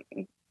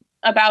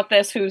about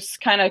this who's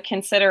kind of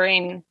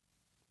considering.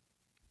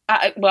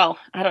 Well,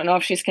 I don't know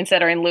if she's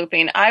considering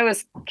looping. I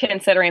was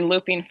considering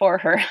looping for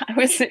her. I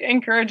was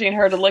encouraging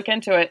her to look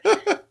into it.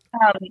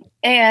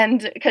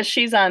 And because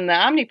she's on the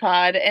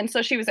Omnipod. And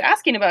so she was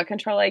asking about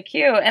Control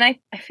IQ. And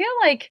I feel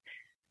like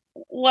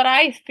what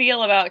I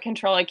feel about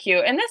Control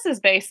IQ, and this is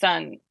based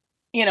on,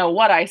 you know,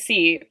 what I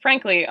see,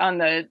 frankly, on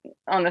the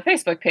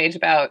Facebook page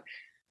about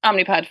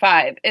Omnipod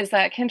 5, is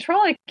that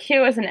Control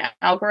IQ is an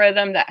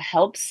algorithm that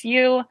helps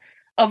you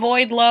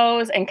avoid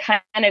lows and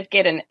kind of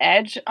get an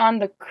edge on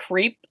the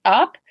creep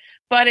up,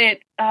 but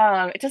it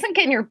doesn't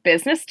get in your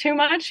business too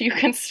much. You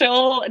can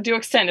still do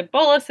extended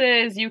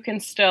boluses, you can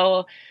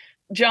still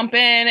jump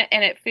in,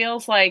 and it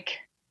feels like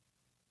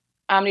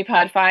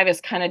Omnipod 5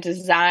 is kind of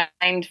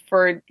designed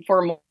for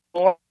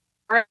more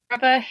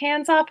of a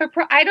hands-off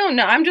approach. I don't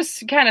know. I'm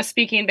just kind of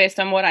speaking based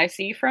on what I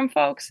see from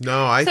folks.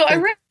 No, I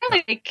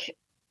really like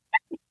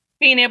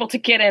being able to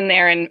get in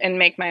there and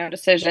make my own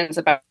decisions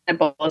about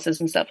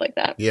boluses and stuff like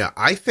that. Yeah,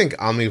 I think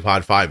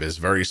Omnipod 5 is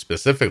very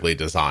specifically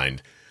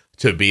designed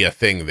to be a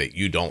thing that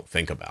you don't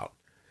think about.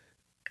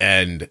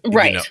 And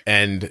right. You know,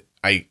 and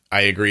I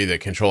agree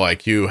that Control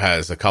IQ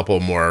has a couple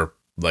more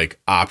like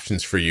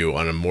options for you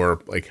on a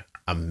more like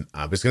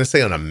I was going to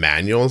say on a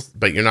manual,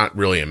 but you're not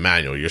really a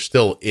manual. You're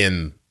still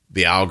in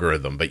the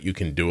algorithm, but you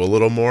can do a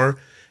little more.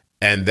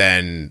 And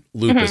then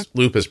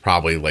loop is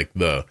probably like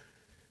the,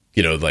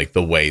 you know, like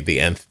the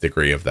nth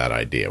degree of that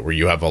idea, where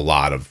you have a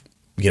lot of,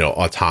 you know,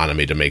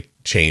 autonomy to make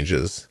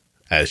changes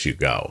as you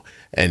go.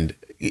 And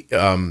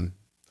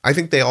I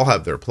think they all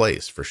have their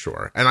place for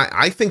sure. And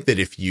I think that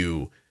if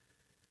you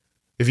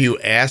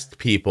asked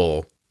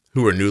people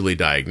who are newly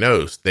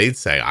diagnosed, they'd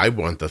say, I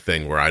want the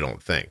thing where I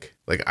don't think.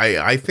 Like,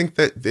 I think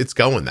that it's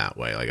going that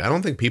way. Like, I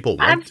don't think people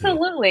want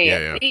Absolutely.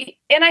 to. Yeah.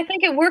 And I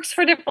think it works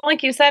for different,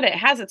 like you said, it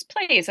has its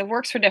place. It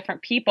works for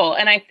different people.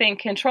 And I think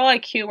Control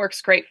IQ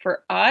works great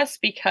for us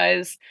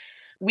because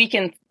we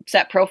can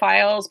set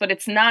profiles, but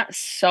it's not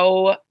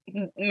so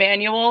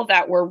manual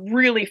that we're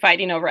really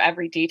fighting over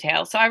every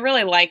detail. So I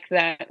really like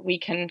that we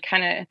can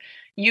kind of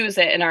use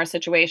it in our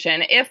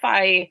situation. If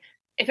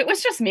it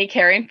was just me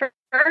caring for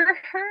her,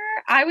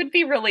 I would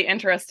be really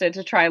interested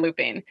to try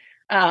looping.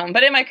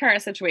 But in my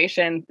current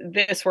situation,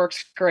 this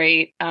works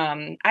great.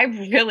 I'm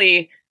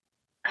really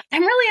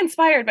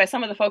inspired by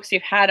some of the folks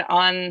you've had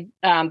on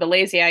the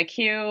Lazy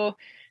IQ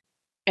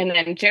and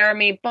then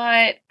Jeremy,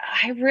 but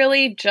I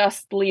really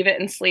just leave it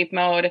in sleep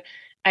mode.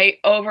 I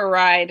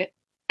override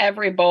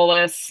every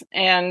bolus,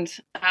 and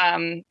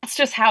it's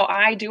just how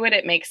I do it.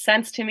 It makes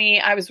sense to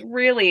me. I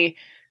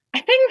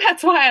think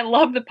that's why I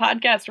love the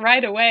podcast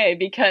right away,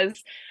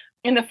 because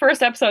in the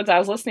first episodes I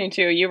was listening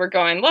to, you were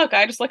going, look,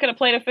 I just look at a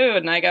plate of food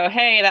and I go,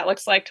 hey, that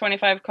looks like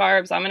 25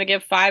 carbs. I'm going to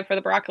give 5 for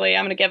the broccoli.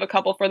 I'm going to give a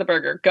couple for the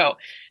burger. Go.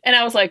 And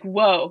I was like,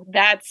 whoa,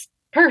 that's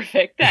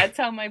perfect. That's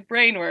how my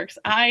brain works.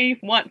 I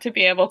want to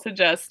be able to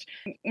just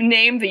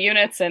name the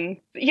units and,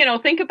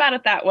 think about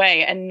it that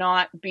way and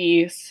not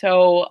be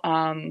so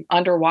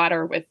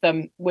underwater with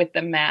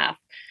the math.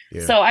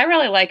 Yeah. So I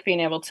really like being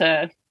able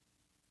to,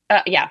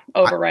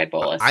 override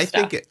bolus. I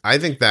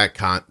think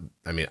that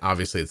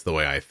obviously it's the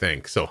way I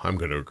think, so I'm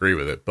going to agree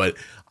with it. But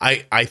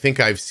I think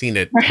I've seen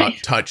it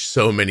touch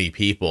so many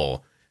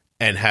people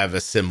and have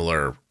a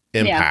similar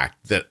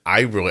impact that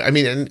I really,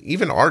 and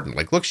even Arden,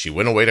 like, look, she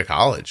went away to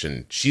college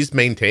and she's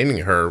maintaining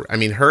her. I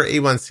mean, her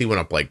A1C went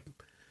up like,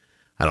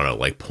 I don't know,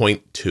 like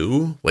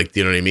 0.2, like, do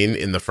you know what I mean?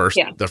 In the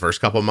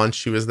first couple months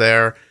she was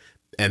there.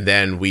 And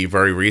then we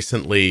very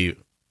recently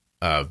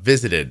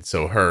visited.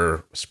 So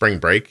her spring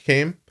break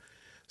came.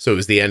 So it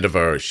was the end of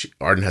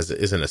Arden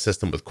is in a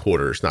system with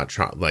quarters, not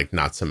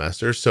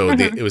semesters. So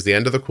it was the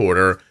end of the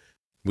quarter.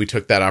 We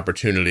took that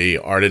opportunity.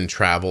 Arden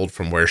traveled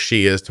from where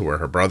she is to where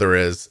her brother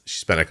is. She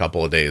spent a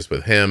couple of days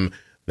with him.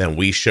 Then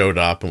we showed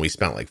up and we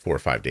spent like 4 or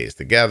 5 days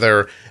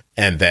together.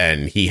 And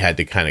then he had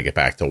to kind of get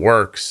back to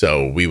work.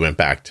 So we went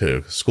back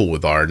to school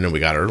with Arden and we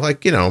got her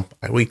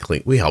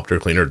we helped her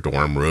clean her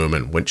dorm room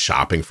and went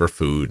shopping for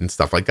food and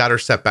stuff, like got her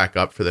set back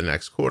up for the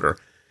next quarter.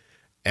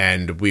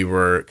 And we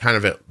were kind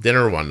of at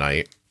dinner one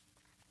night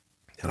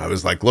and I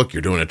was like, look,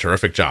 you're doing a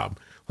terrific job.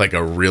 Like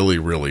a really,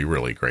 really,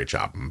 really great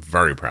job. I'm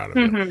very proud of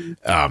you.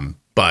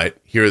 But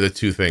here are the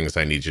 2 things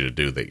I need you to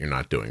do that you're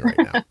not doing right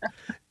now.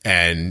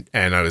 and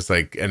I was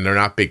like, and they're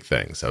not big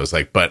things. I was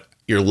like, but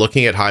you're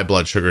looking at high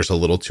blood sugars a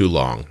little too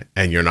long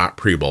and you're not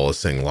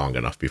pre-bolusing long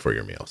enough before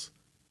your meals.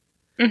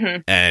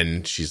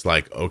 And she's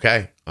like,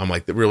 okay. I'm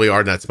like, really,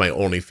 Arden, that's my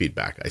only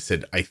feedback. I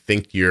said, I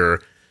think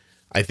your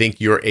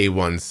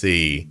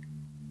A1C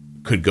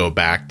could go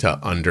back to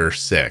under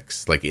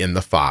 6, like in the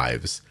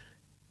 5s.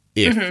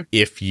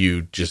 If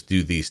you just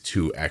do these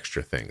 2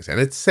 extra things. And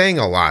it's saying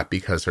a lot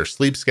because her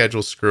sleep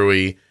schedule's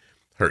screwy,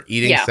 her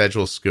eating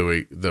schedule's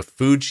screwy, the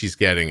food she's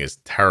getting is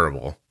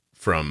terrible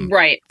from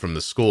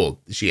the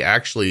school. She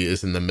actually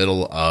is in the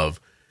middle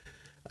of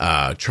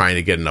trying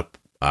to get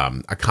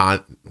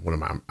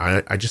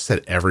I just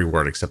said every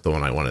word except the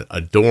one I wanted,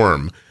 a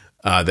dorm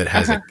that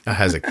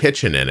has a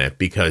kitchen in it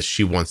because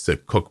she wants to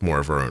cook more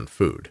of her own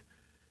food.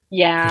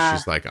 Yeah.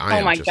 She's like,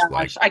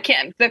 I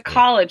can't. The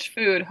college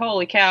food,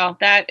 holy cow,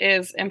 that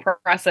is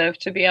impressive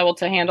to be able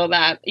to handle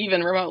that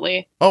even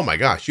remotely. Oh my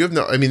gosh.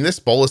 This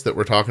bolus that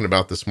we're talking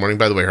about this morning,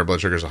 by the way, her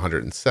blood sugar is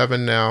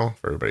 107 now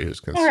for everybody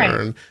who's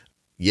concerned. Right.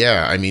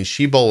 Yeah.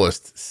 She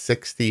bolused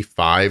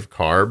 65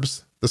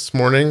 carbs this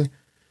morning,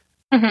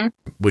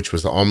 which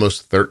was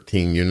almost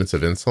 13 units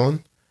of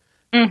insulin.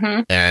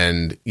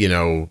 And,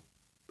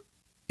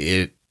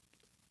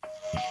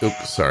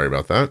 sorry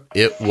about that.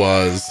 It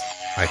was...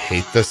 I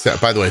hate this.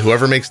 By the way,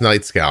 whoever makes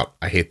Night Scout,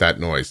 I hate that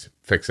noise.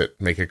 Fix it.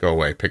 Make it go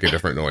away. Pick a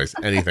different noise.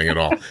 Anything at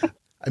all.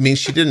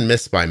 She didn't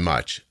miss by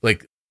much.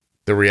 Like,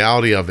 the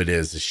reality of it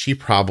is she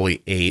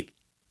probably ate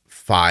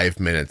 5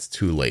 minutes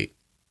too late.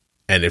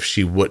 And if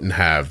she wouldn't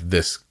have,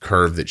 this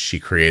curve that she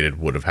created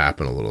would have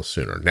happened a little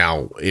sooner.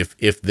 Now,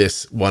 if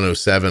this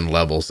 107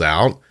 levels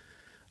out,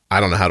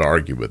 I don't know how to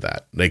argue with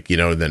that. Like,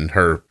 then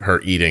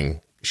her eating,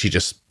 she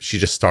just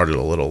started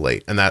a little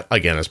late. And that,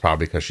 again, is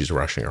probably because she's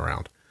rushing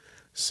around.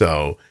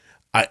 So,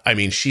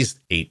 she's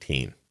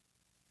 18.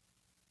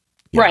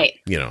 Right.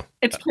 Know.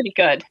 It's pretty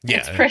good. Yeah.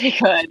 It's pretty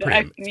good.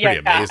 It's pretty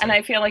amazing. And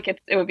I feel like it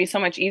would be so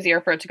much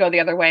easier for it to go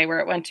the other way where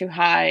it went too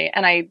high.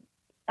 And I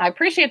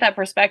appreciate that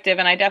perspective.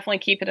 And I definitely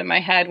keep it in my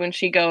head when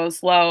she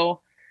goes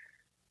low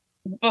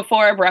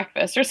before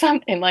breakfast or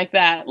something like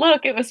that.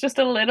 Look,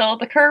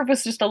 the curve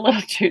was just a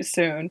little too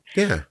soon.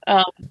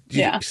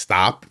 Yeah.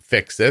 Stop,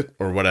 fix it,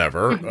 or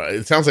whatever.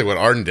 It sounds like what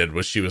Arden did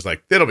was she was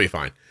like, it'll be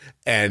fine.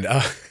 And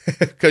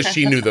because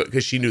she knew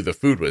the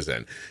food was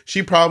in.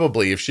 She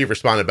probably, if she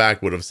responded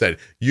back, would have said,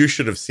 you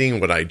should have seen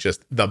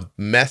the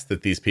mess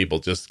that these people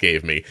just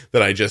gave me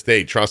that I just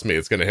ate. Trust me,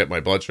 it's going to hit my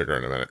blood sugar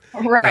in a minute.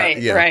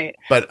 Right.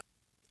 But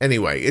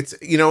anyway, it's,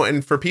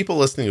 and for people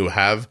listening who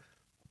have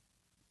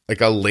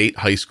like a late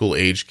high school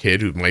age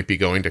kid who might be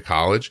going to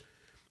college,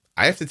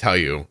 I have to tell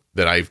you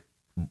that I've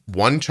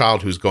one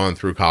child who's gone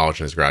through college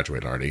and has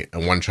graduated already,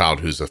 and one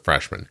child who's a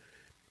freshman.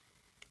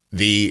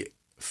 The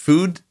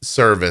food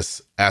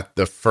service at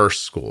the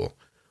first school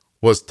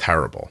was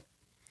terrible,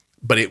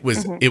 but it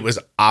was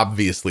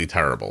obviously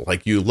terrible.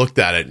 Like, you looked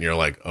at it and you're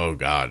like, oh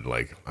God,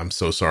 like, I'm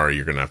so sorry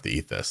you're going to have to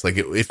eat this. Like,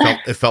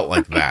 it felt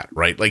like that,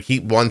 right? Like, he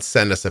once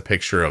sent us a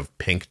picture of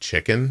pink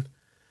chicken.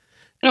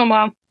 Oh,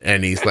 Mom.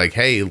 And he's like,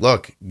 hey,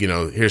 look,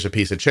 here's a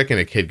piece of chicken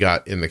a kid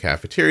got in the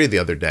cafeteria the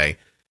other day.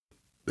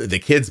 The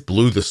kids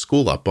blew the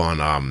school up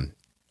on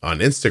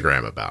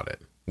Instagram about it.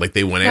 Like,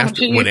 they went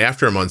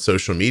after him on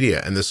social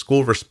media, and the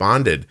school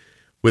responded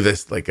with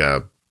this like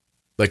a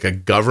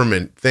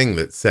government thing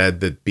that said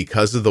that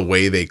because of the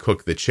way they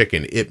cook the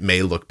chicken, it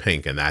may look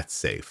pink and that's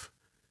safe.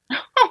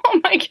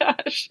 Oh my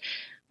gosh.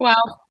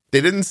 Wow.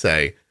 They didn't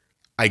say,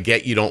 I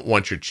get you don't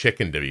want your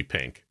chicken to be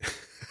pink.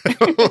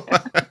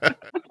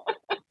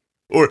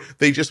 Or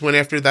they just went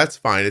after, that's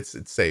fine. It's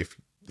safe.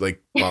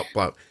 Like, blah,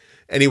 blah.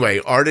 Anyway,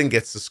 Arden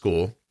gets to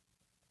school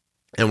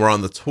And we're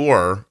on the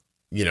tour,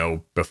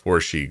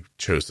 before she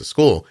chose the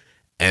school,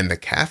 and the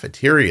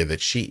cafeteria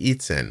that she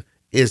eats in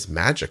is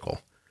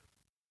magical.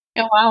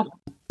 Oh, wow.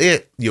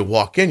 You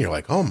walk in, you're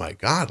like, oh my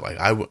God, like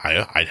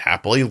I'd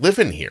happily live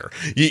in here,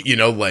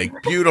 like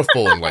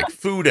beautiful and like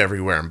food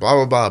everywhere and blah,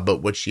 blah, blah.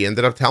 But what she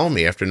ended up telling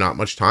me after not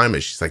much time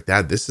is she's like,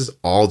 Dad, this is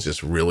all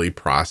just really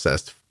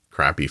processed,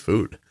 crappy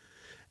food.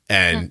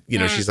 And,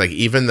 she's like,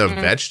 even the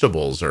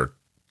vegetables are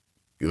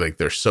like,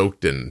 they're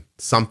soaked in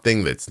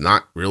something that's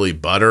not really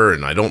butter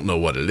and I don't know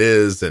what it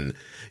is. And,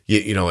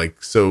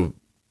 so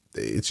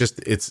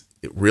it's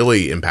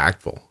really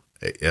impactful.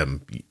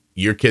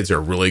 Your kids are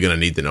really going to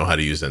need to know how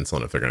to use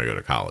insulin if they're going to go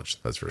to college.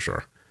 That's for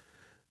sure.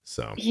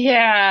 So,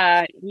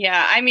 yeah.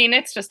 I mean,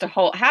 it's just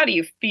how do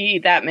you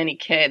feed that many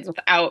kids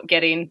without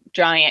getting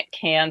giant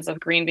cans of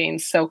green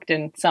beans soaked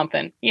in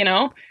something,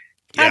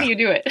 How do you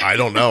do it? I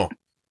don't know.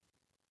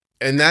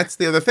 And that's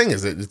the other thing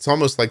is that it's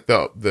almost like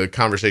the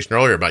conversation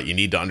earlier about you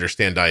need to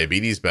understand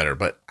diabetes better,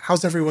 but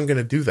how's everyone going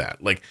to do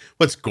that? Like,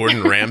 what's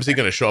Gordon Ramsay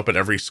going to show up at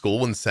every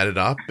school and set it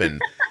up?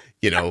 And,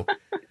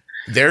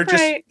 they're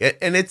just, right.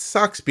 And it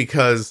sucks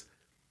because,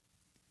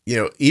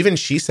 even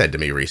she said to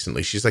me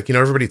recently, she's like,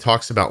 everybody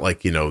talks about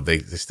like, they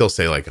still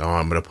say like, oh,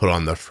 I'm going to put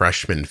on the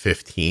freshman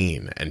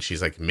 15. And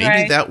she's like,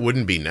 maybe that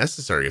wouldn't be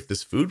necessary if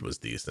this food was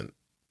decent.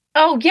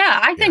 Oh yeah.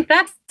 I think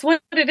that's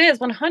what it is.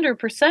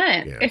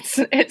 100%. Yeah. It's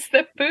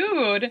the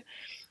food.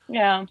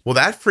 Yeah. Well,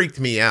 that freaked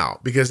me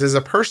out because as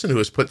a person who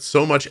has put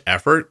so much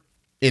effort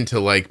into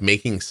like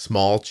making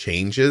small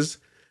changes,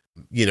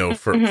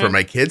 for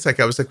my kids, like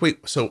I was like,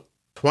 wait, so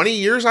 20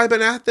 years I've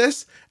been at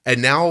this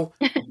and now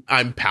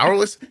I'm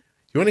powerless.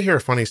 You want to hear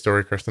a funny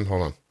story, Kristen?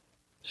 Hold on.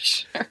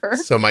 Sure.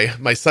 So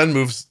my son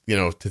moves,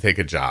 to take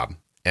a job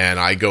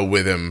and I go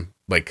with him,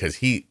 like, cause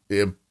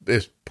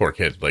this poor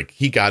kid, like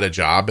he got a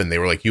job and they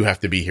were like, you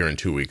have to be here in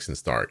 2 weeks and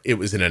start. It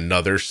was in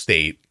another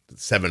state,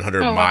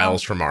 700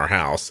 miles from our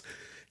house.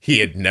 He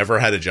had never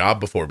had a job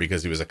before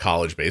because he was a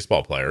college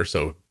baseball player.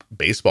 So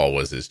baseball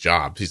was his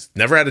job. He's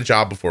never had a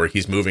job before.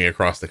 He's moving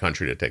across the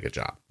country to take a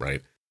job.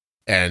 Right.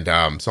 And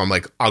so I'm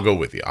like, I'll go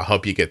with you. I'll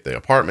help you get the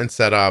apartment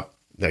set up.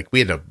 Like we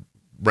had to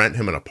rent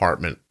him an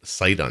apartment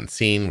sight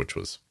unseen, which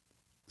was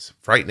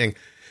frightening.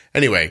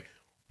 Anyway,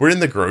 we're in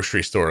the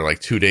grocery store like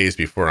 2 days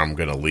before I'm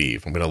going to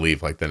leave. I'm going to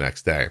leave like the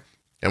next day.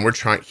 And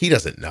he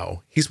doesn't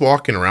know. He's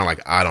walking around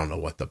like, I don't know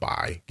what to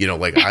buy.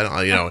 Like,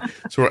 I don't,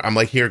 so I'm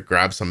like, here,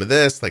 grab some of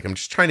this. Like, I'm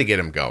just trying to get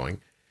him going.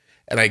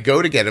 And I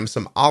go to get him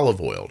some olive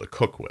oil to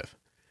cook with.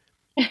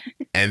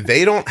 And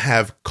they don't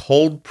have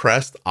cold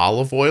pressed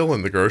olive oil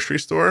in the grocery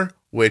store,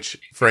 which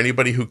for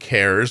anybody who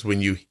cares,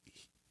 when you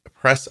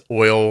press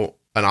an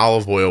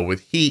olive oil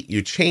with heat,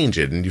 you change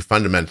it and you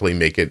fundamentally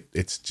make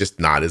it's just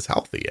not as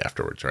healthy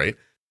afterwards, right?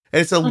 And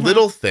it's a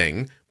little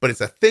thing, but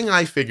it's a thing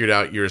I figured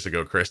out years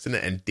ago, Kristen,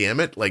 and damn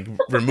it, like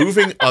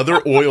removing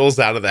other oils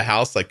out of the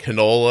house, like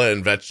canola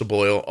and vegetable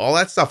oil, all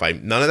that stuff,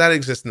 none of that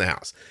exists in the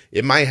house.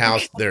 In my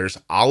house, there's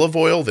olive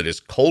oil that is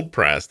cold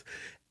pressed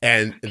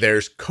and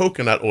there's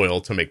coconut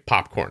oil to make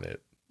popcorn in.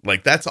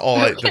 Like that's all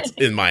that's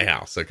in my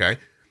house, okay?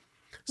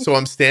 So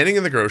I'm standing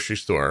in the grocery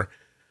store.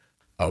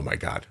 Oh my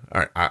God.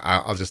 All right,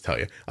 I'll just tell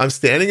you. I'm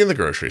standing in the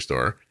grocery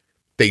store.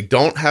 They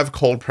don't have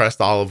cold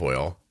pressed olive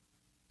oil.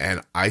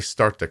 And I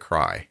start to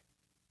cry.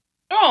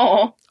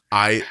 Oh.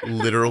 I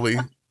literally,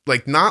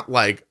 like, not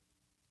like,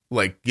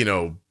 like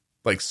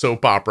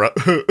soap opera,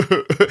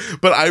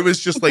 but I was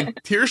just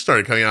like, tears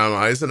started coming out of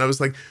my eyes. And I was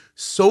like,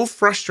 so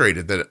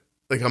frustrated that,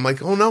 like, I'm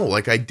like, oh no,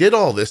 like I did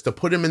all this to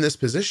put him in this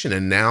position.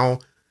 And now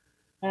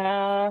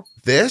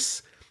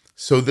this.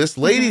 So this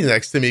lady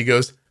next to me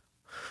goes,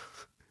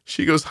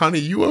 honey,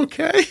 you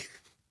okay?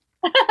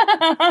 And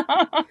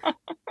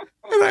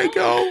I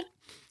go,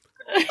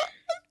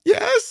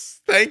 yes.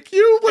 Thank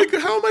you. Like,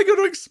 how am I going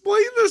to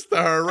explain this to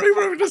her? Right?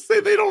 When I'm going to say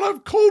they don't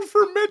have cold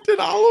fermented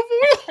olive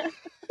oil,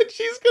 and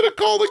she's going to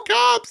call the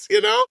cops.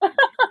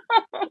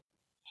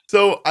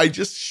 So I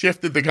just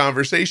shifted the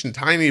conversation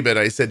tiny bit.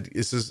 I said,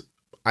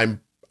 I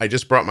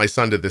just brought my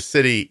son to the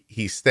city.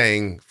 He's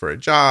staying for a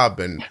job,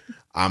 and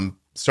I'm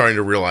starting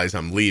to realize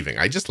I'm leaving.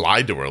 I just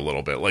lied to her a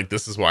little bit. Like,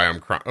 this is why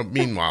I'm crying.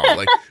 Meanwhile,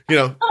 like,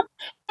 Don't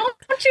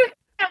you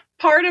have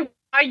part of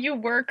why you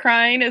were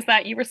crying is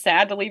that you were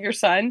sad to leave your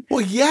son? Well,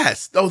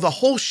 yes. Oh, the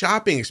whole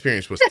shopping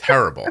experience was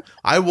terrible.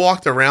 I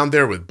walked around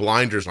there with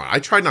blinders on. I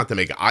tried not to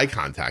make eye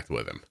contact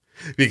with him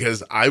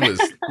because I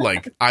was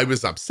like, I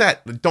was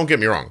upset. Don't get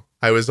me wrong.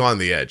 I was on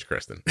the edge,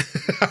 Kristen.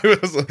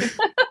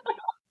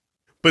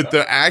 But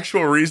the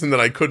actual reason that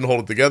I couldn't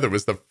hold it together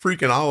was the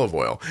freaking olive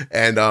oil.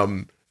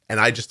 And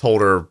I just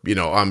told her,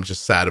 I'm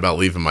just sad about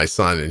leaving my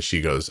son. And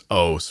she goes,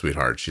 oh,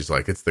 sweetheart. She's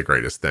like, it's the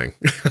greatest thing.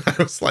 I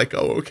was like,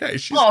 oh, okay.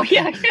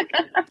 Yeah.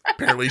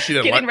 Apparently she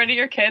didn't getting rid of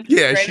your kids.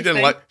 Yeah, she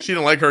didn't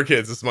like her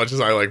kids as much as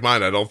I like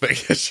mine. I don't think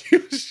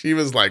she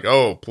was like,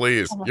 oh,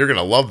 please, you're going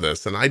to love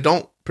this. And I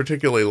don't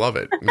particularly love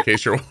it, in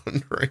case you're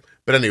wondering.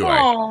 But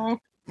anyway,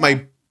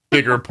 my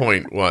bigger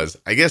point was,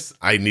 I guess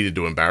I needed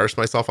to embarrass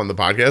myself on the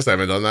podcast. I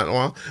haven't done that in a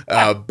while.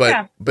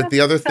 But the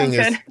other thing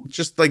is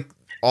just like,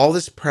 all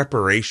this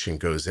preparation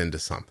goes into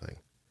something.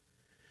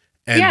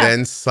 And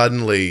then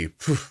suddenly,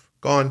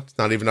 gone. It's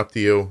not even up to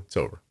you. It's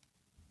over.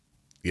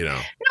 You know?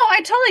 No,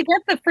 I totally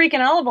get the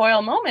freaking olive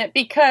oil moment,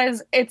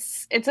 because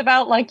it's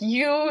about like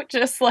you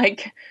just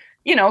like,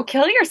 you know,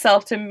 kill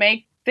yourself to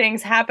make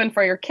things happen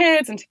for your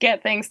kids and to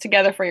get things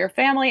together for your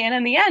family. And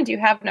in the end, you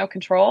have no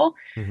control.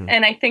 Mm-hmm.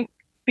 And I think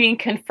being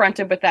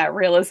confronted with that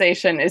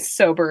realization is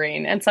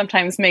sobering and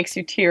sometimes makes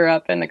you tear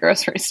up in the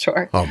grocery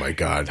store. Oh my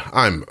God.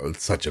 I'm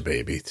such a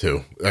baby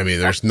too. I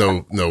mean, there's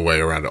no way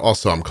around it.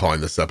 Also, I'm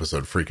calling this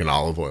episode freaking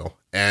olive oil.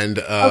 And,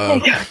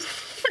 okay,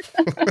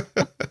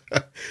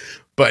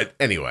 but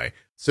anyway,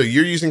 so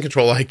you're using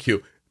Control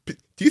IQ. Do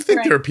you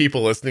think there are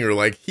people listening who are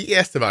like, he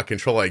asked about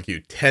Control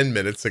IQ 10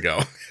 minutes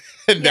ago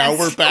and now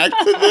we're back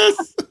to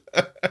this?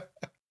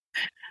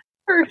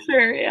 For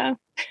sure. Yeah.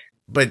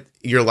 But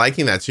you're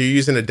liking that. So you're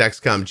using a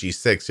Dexcom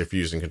G6 if you're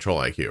using Control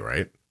IQ,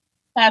 right?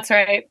 That's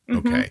right.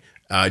 Mm-hmm.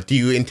 Okay. Do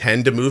you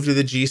intend to move to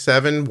the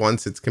G7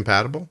 once it's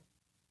compatible?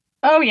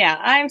 Oh, yeah.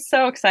 I'm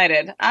so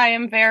excited. I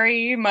am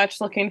very much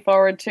looking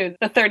forward to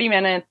the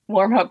 30-minute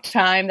warm-up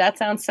time. That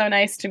sounds so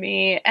nice to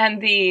me. And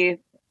the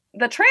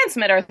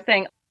transmitter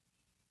thing.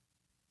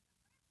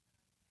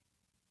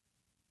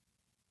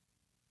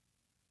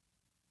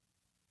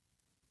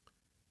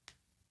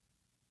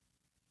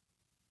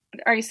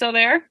 Are you still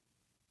there?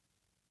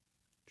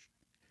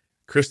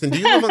 Kristen, do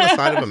you live on the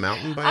side of a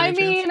mountain by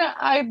any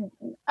chance?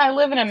 I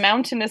live in a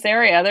mountainous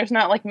area. There's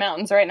not like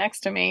mountains right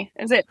next to me.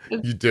 Is it?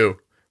 You do.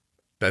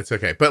 That's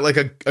okay. But like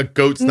a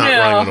goat's not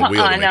running on a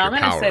wheel to make your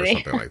power or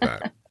something like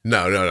that.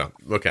 No.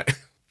 Okay.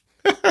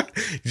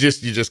 you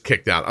just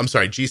kicked out. I'm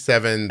sorry.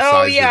 G7.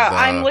 Oh yeah.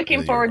 I'm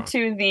looking forward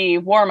to the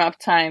warm-up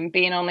time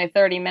being only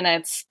 30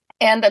 minutes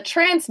and the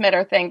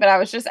transmitter thing. But I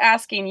was just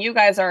asking, you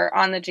guys are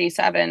on the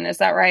G7. Is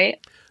that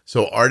right?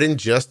 So Arden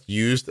just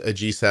used a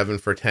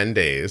G7 for 10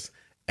 days.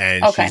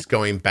 And she's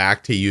going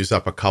back to use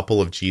up a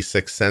couple of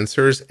G6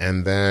 sensors.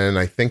 And then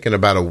I think in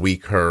about a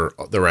week,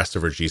 the rest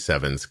of her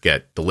G7s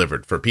get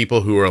delivered. For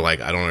people who are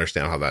like, I don't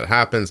understand how that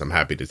happens, I'm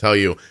happy to tell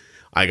you,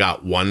 I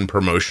got one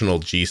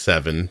promotional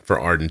G7 for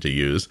Arden to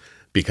use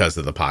because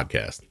of the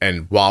podcast.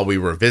 And while we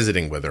were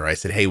visiting with her, I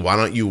said, hey, why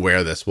don't you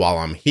wear this while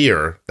I'm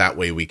here? That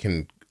way we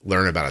can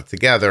learn about it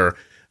together.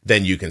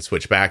 Then you can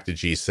switch back to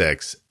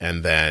G6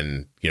 and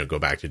then, go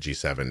back to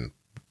G7.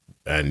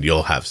 And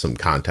you'll have some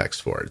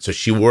context for it. So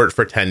she wore it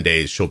for 10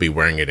 days. She'll be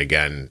wearing it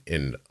again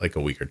in like a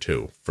week or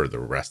two for the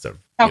rest of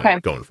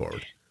going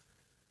forward.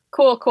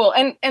 Cool.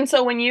 And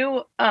so when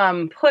you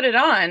put it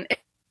on.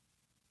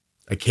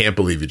 I can't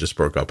believe you just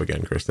broke up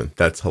again, Kristen.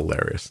 That's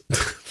hilarious.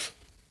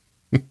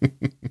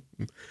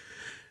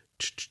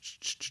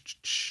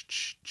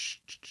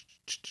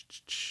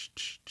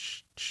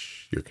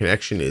 Your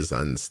connection is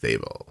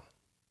unstable.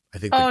 I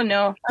think. Oh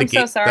no! I'm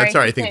so sorry. That's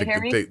all right. I think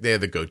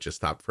the goat just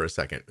stopped for a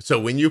second. So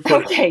when you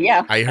put,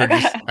 I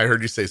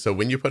heard you say. So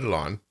when you put it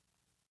on.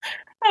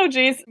 Oh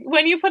geez,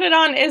 when you put it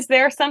on, is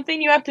there something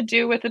you have to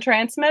do with the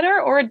transmitter,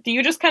 or do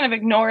you just kind of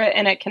ignore it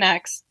and it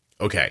connects?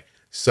 Okay,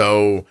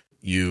 so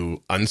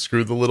you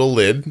unscrew the little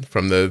lid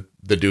from the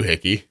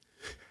doohickey.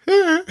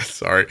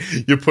 Sorry,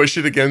 you push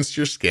it against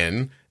your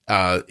skin.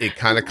 It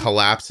kind of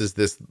collapses.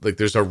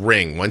 There's a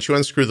ring. Once you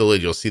unscrew the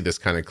lid, you'll see this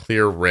kind of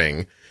clear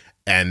ring.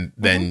 And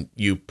then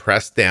you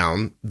press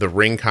down, the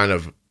ring kind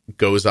of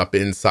goes up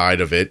inside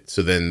of it.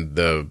 So then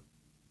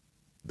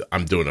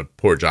I'm doing a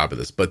poor job of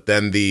this, but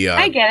then the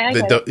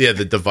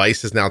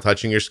device is now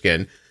touching your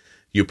skin.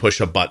 You push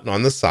a button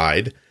on the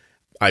side.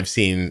 I've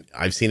seen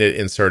it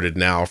inserted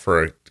now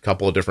for a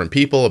couple of different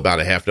people about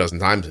a half dozen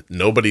times.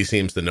 Nobody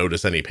seems to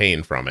notice any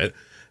pain from it.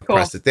 Cool.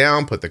 Press it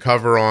down, put the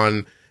cover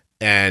on,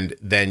 and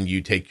then you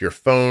take your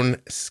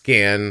phone,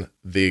 scan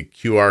the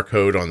QR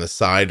code on the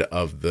side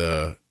of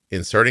the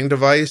inserting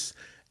device,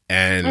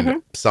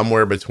 and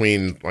somewhere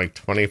between like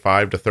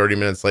 25 to 30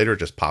 minutes later, it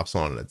just pops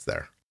on and it's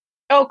there.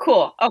 Oh,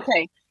 cool.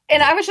 Okay.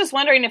 And I was just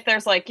wondering if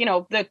there's like,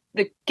 the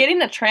getting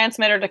the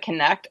transmitter to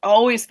connect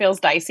always feels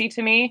dicey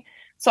to me.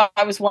 So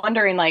I was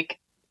wondering, like,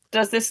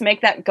 does this make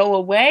that go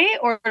away,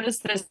 or does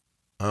this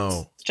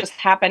just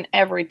happen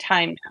every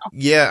time now?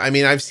 Yeah. I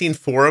mean, I've seen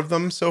 4 of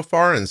them so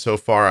far, and so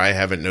far I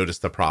haven't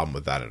noticed a problem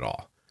with that at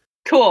all.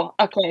 Cool.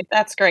 Okay.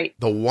 That's great.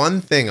 The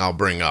one thing I'll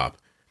bring up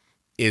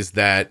is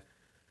that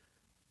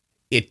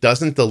it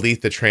doesn't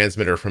delete the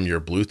transmitter from your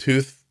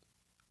Bluetooth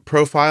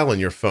profile on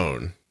your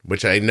phone,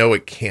 which I know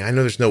it can. I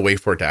know there's no way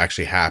for it to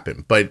actually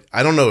happen, but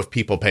I don't know if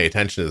people pay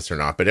attention to this or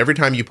not. But every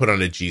time you put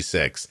on a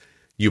G6,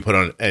 you put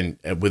on and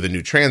with a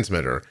new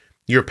transmitter,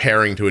 you're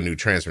pairing to a new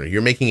transmitter.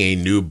 You're making a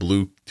new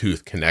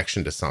Bluetooth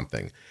connection to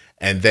something.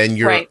 And then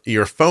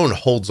your phone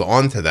holds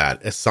on to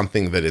that as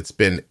something that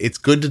it's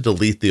good to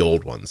delete the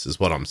old ones, is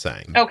what I'm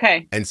saying.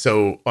 Okay. And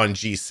so on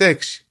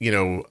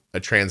G6, a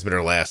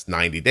transmitter lasts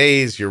 90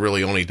 days. You're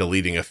really only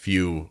deleting a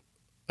few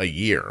a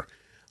year.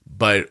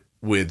 But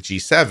with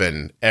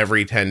G7,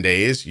 every 10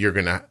 days,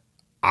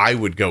 I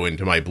would go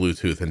into my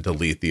Bluetooth and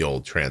delete the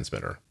old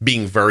transmitter,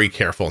 being very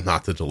careful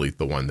not to delete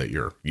the one that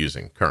you're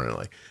using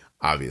currently,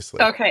 obviously.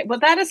 Okay. Well,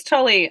 that is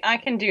I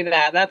can do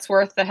that. That's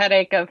worth the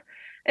headache of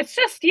It's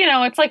just, you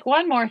know, it's like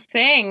one more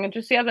thing.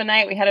 Just the other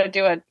night, we had to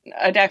do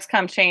a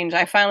Dexcom change.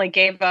 I finally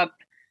gave up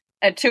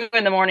at 2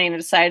 a.m. and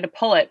decided to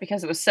pull it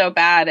because it was so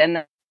bad and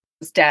then it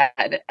was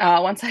dead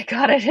once I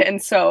got it in.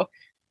 So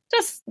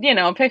just, you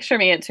know, picture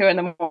me at 2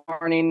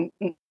 a.m,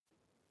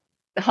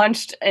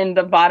 hunched in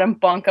the bottom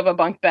bunk of a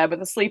bunk bed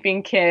with a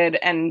sleeping kid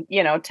and,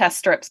 you know, test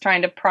strips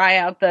trying to pry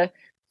out the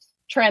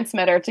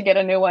transmitter to get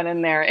a new one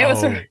in there. It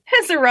was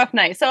a rough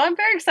night. So I'm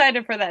very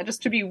excited for that,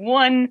 just to be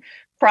one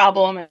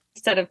problem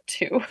instead of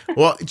two.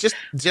 Well,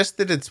 just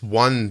that it's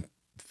one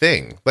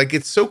thing. Like,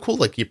 it's so cool.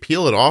 Like, you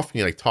peel it off and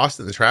you like toss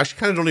it in the trash. You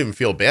kind of don't even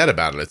feel bad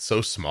about it. It's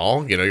so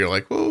small, you know, you're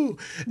like, whoa.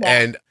 Yeah.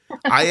 And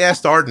I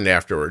asked Arden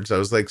afterwards, I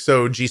was like,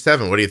 so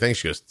G7, what do you think?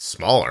 She goes,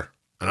 smaller.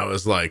 And I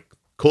was like,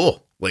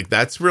 cool. Like,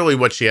 that's really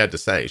what she had to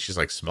say. She's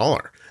like,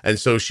 smaller. And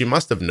so she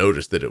must have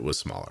noticed that it was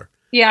smaller.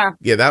 Yeah.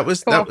 Yeah. That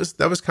was cool.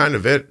 that was kind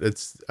of it.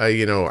 It's,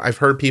 you know, I've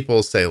heard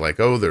people say like,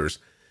 oh, there's,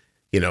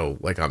 you know,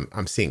 like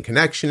I'm seeing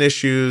connection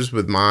issues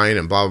with mine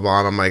and blah, blah, blah.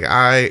 And I'm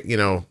like, you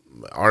know,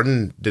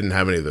 Arden didn't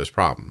have any of those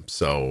problems.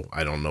 So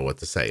I don't know what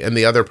to say. And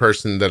the other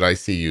person that I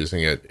see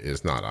using it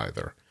is not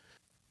either.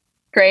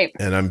 Great.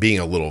 And I'm being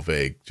a little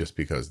vague just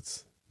because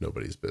it's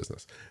nobody's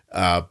business.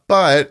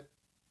 But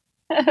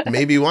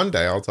maybe one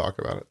day I'll talk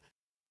about it.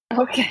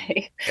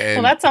 Okay.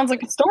 Well, that sounds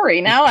like a story.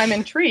 Now I'm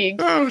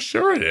intrigued. Oh,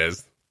 sure it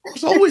is.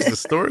 There's always a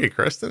story,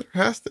 Kristen.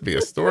 There has to be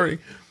a story.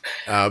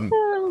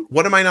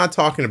 What am I not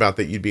talking about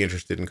that you'd be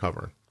interested in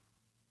covering?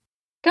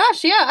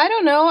 Gosh, yeah, I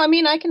don't know. I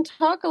mean, I can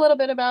talk a little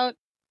bit about,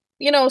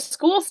 you know,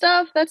 school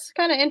stuff. That's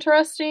kind of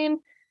interesting.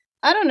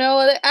 I don't know.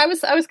 I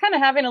was kind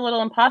of having a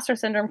little imposter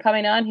syndrome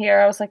coming on here.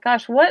 I was like,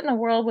 gosh, what in the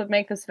world would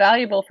make this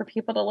valuable for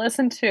people to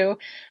listen to?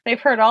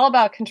 They've heard all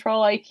about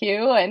control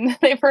IQ and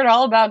they've heard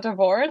all about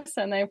divorce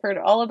and they've heard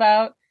all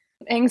about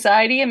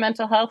anxiety and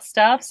mental health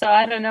stuff. So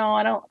I don't know.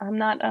 I don't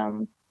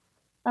know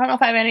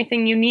if I have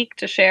anything unique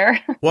to share.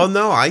 Well,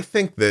 no, I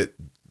think that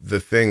the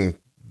thing,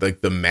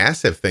 like the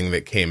massive thing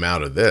that came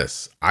out of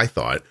this, I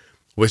thought,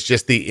 was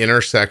just the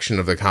intersection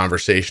of the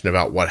conversation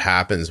about what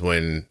happens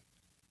when,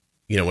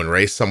 you know, when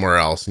Ray's somewhere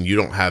else and you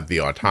don't have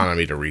the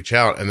autonomy to reach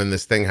out. And then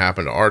this thing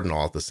happened to Arden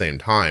all at the same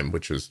time,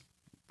 which was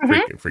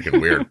freaking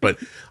weird. But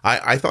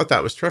I thought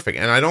that was terrific.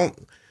 And I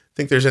don't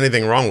think there's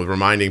anything wrong with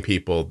reminding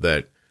people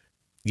that,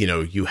 you know,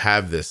 you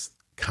have this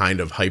kind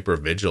of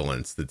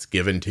hypervigilance that's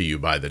given to you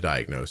by the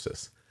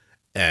diagnosis.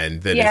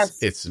 And that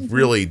it's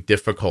really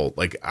difficult.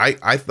 Like,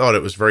 I thought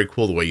it was very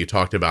cool the way you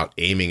talked about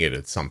aiming it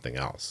at something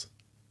else.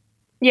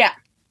 Yeah.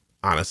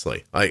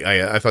 Honestly,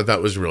 I thought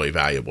that was really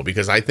valuable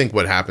because I think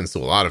what happens to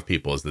a lot of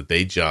people is that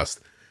they just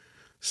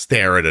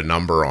stare at a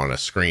number on a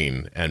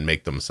screen and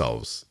make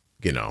themselves,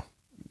 you know,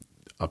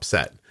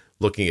 upset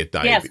looking at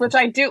diabetes. Yes, which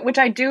I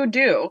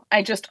do.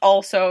 I just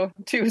also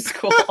do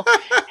school.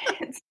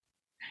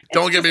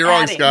 Don't get me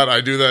wrong, Scott.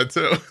 I do that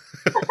too.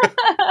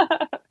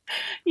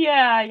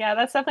 Yeah,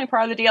 that's definitely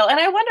part of the deal. And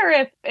I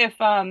wonder if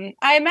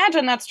I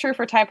imagine that's true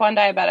for type 1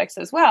 diabetics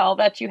as well,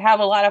 that you have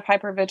a lot of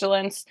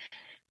hypervigilance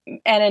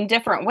and in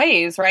different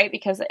ways, right?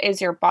 Because it is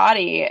your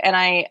body. And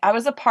I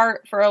was a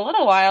part for a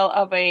little while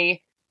of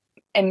a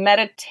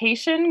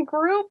meditation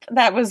group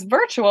that was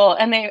virtual,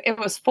 and it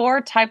was for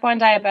type 1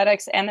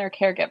 diabetics and their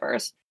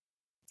caregivers.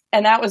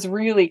 And that was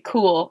really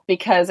cool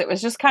because it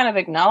was just kind of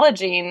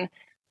acknowledging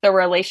the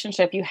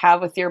relationship you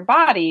have with your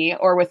body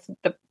or with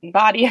the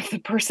body of the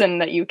person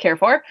that you care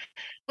for,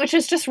 which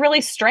is just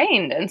really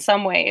strained in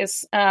some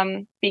ways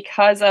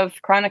because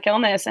of chronic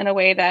illness in a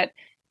way that,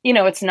 you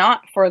know, it's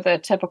not for the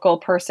typical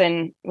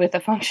person with a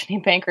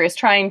functioning pancreas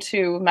trying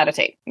to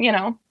meditate, you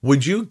know?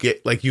 Would you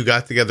get, like, you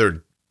got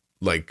together,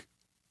 like,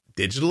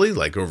 digitally,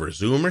 like over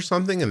Zoom or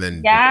something? And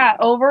then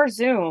over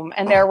Zoom.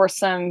 And there were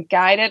some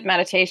guided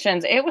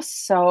meditations. It was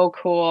so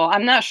cool.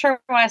 I'm not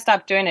sure why I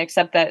stopped doing it,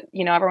 except that,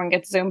 you know, everyone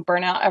gets Zoom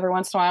burnout every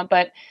once in a while.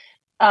 But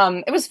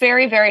it was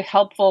very, very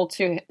helpful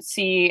to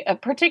see,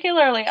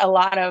 particularly a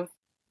lot of,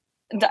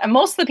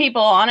 most of the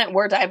people on it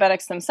were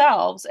diabetics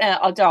themselves,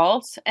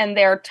 adults, and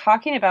they're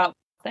talking about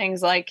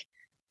things like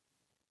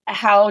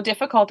how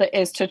difficult it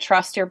is to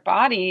trust your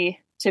body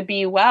to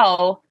be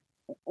well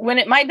when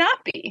it might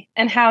not be,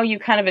 and how you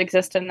kind of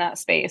exist in that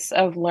space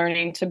of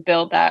learning to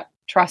build that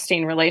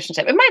trusting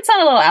relationship. It might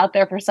sound a little out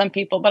there for some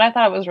people, but I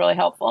thought it was really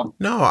helpful.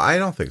 No, I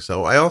don't think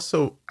so.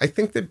 I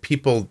think that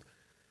people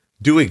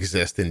do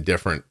exist in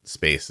different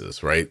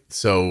spaces, right?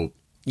 So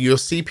you'll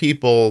see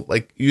people,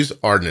 like, use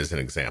Arden as an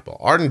example.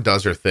 Arden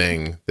does her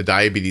thing. The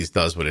diabetes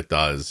does what it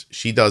does.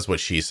 She does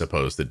what she's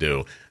supposed to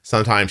do.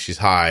 Sometimes she's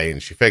high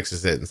and she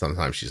fixes it, and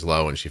sometimes she's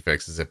low and she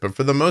fixes it. But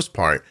for the most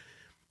part,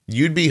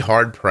 you'd be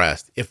hard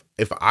pressed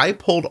if I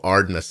pulled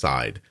Arden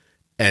aside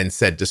and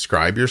said,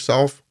 describe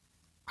yourself.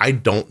 I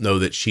don't know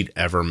that she'd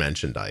ever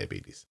mention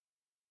diabetes.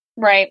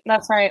 Right.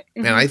 That's right.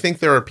 Mm-hmm. And I think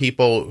there are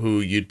people who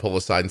you'd pull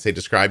aside and say,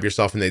 describe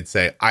yourself. And they'd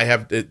say,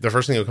 the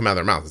first thing that would come out of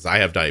their mouth is, I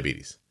have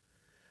diabetes.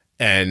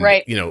 And,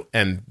 right. You know,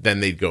 and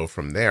then they'd go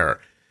from there.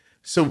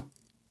 So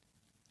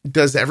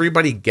does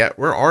everybody get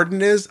where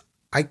Arden is?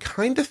 I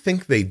kind of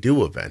think they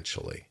do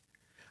eventually.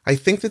 I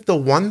think that the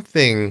one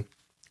thing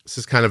this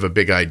is kind of a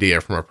big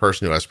idea from a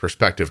person who has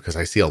perspective, because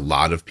I see a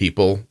lot of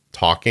people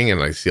talking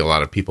and I see a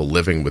lot of people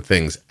living with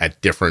things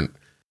at different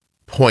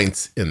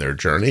points in their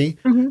journey.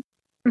 Mm-hmm.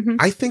 Mm-hmm.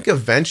 I think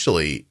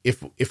eventually,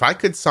 if I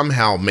could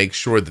somehow make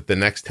sure that the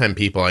next 10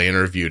 people I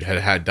interviewed had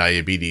had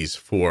diabetes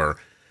for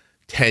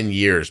 10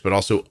 years, but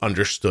also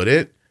understood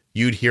it,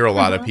 you'd hear a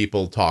lot of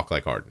people talk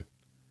like Arden.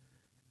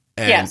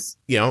 And, yes.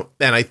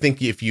 And I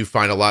think if you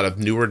find a lot of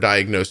newer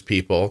diagnosed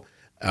people,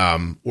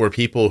 or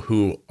people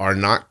who are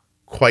not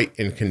quite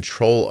in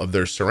control of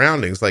their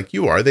surroundings like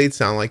you are, they'd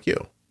sound like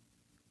you.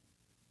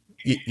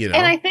 And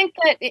I think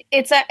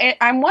that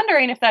I'm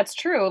wondering if that's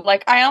true.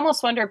 Like, I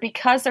almost wonder,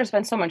 because there's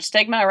been so much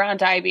stigma around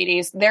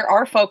diabetes, there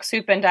are folks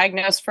who've been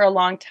diagnosed for a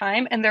long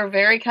time and they're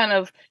very kind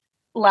of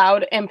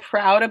loud and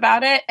proud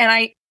about it. And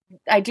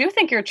I do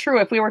think you're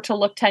true. If we were to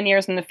look 10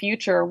 years in the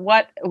future,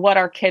 what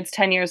are kids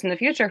 10 years in the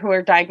future who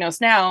are diagnosed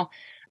now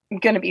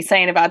going to be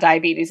saying about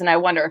diabetes? And I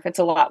wonder if it's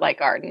a lot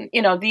like Arden.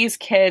 These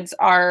kids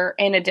are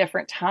in a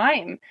different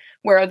time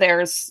where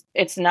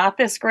it's not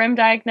this grim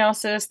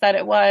diagnosis that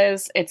it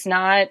was. It's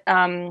not,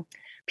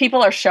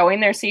 people are showing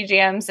their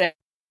CGMs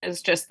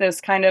as just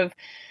this kind of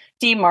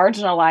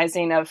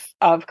demarginalizing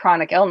of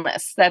chronic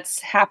illness that's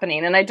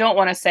happening. And I don't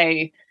want to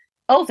say,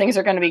 oh, things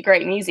are going to be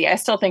great and easy. I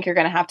still think you're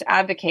going to have to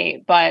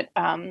advocate, but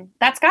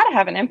that's got to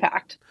have an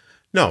impact.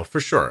 No, for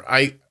sure.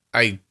 I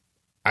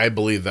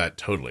believe that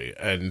totally.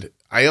 And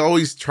I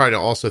always try to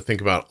also think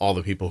about all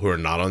the people who are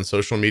not on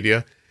social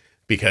media,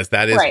 because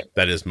that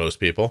is most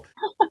people.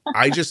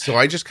 I just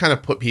kind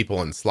of put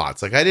people in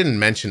slots. Like, I didn't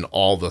mention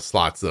all the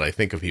slots that I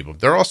think of people.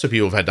 There are also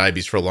people who've had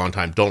diabetes for a long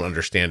time, don't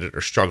understand it,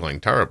 or struggling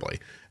terribly.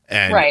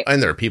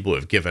 And there are people who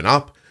have given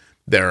up.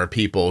 There are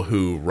people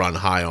who run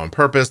high on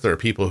purpose. There are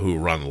people who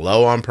run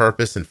low on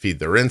purpose and feed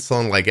their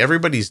insulin. Like,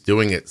 everybody's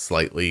doing it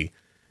slightly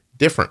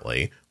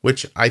differently,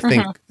 which I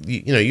think,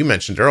 you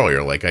mentioned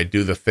earlier, like, I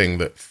do the thing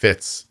that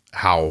fits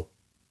how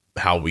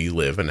we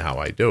live and how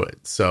I do it.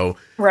 So,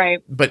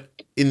 but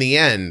in the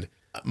end,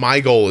 my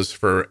goal is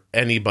for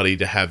anybody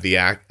to have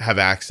have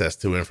access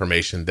to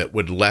information that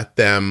would let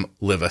them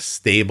live a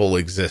stable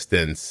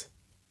existence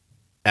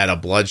at a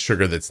blood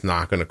sugar that's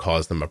not going to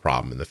cause them a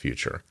problem in the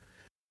future.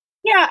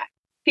 Yeah.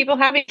 People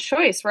having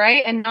choice,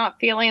 right? And not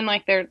feeling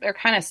like they're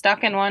kind of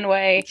stuck in one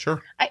way.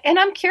 Sure. And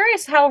I'm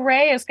curious how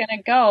Ray is going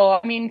to go.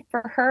 I mean,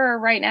 for her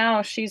right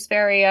now, she's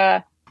very,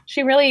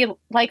 she really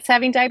likes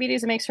having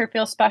diabetes. It makes her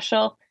feel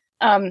special.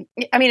 I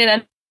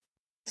mean,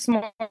 this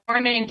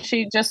morning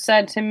she just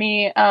said to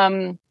me,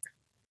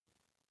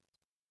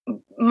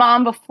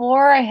 Mom,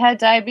 before I had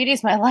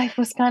diabetes, my life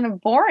was kind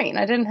of boring.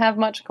 I didn't have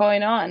much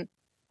going on.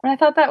 And I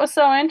thought that was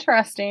so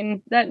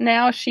interesting that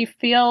now she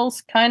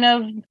feels kind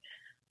of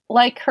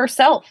like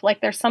herself,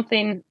 like there's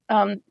something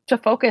to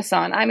focus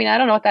on. I mean, I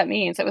don't know what that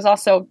means. It was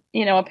also,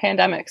 a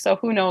pandemic. So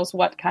who knows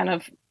what kind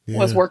of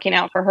was working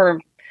out for her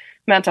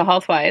mental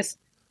health wise.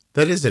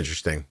 That is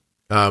interesting.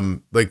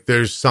 Like,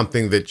 there's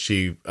something that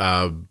she,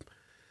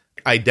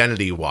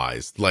 identity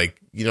wise, like,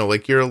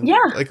 like you're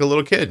like a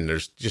little kid, and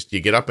there's just,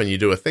 you get up and you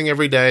do a thing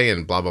every day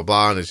and blah, blah,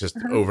 blah. And it's just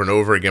over and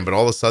over again. But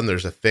all of a sudden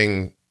there's a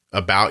thing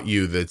about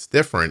you that's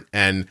different.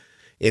 And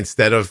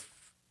instead of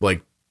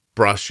like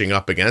brushing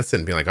up against it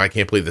and being like, I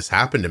can't believe this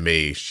happened to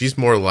me, she's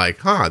more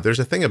like, there's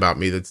a thing about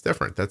me that's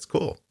different. That's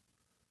cool.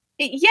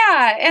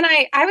 Yeah. And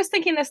I was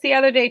thinking this the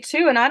other day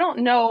too, and I don't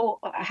know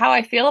how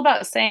I feel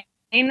about saying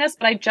this,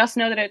 but I just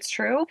know that it's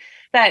true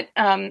that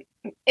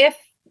if,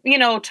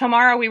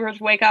 tomorrow we were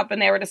to wake up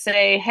and they were to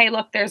say, hey,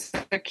 look, there's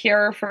a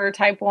cure for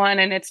type 1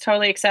 and it's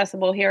totally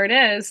accessible, here it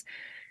is,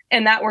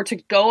 and that were to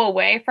go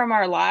away from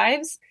our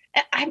lives,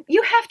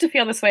 you have to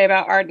feel this way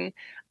about Arden.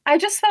 I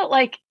just felt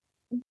like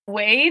the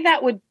way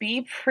that would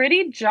be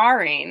pretty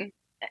jarring.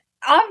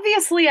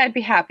 Obviously, I'd be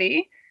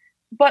happy,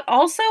 but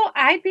also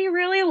I'd be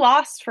really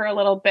lost for a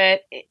little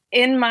bit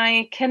in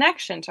my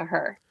connection to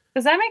her.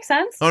 Does that make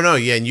sense? Oh, no.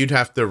 Yeah. And you'd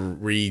have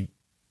to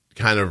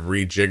kind of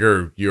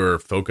rejigger your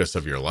focus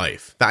of your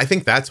life. I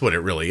think that's what it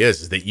really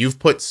is that you've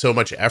put so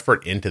much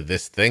effort into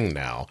this thing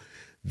now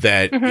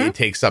that it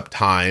takes up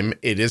time.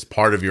 It is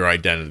part of your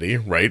identity,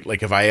 right?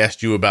 Like, if I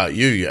asked you about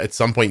you, at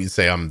some point you'd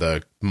say, I'm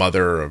the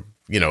mother of,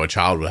 a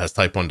child who has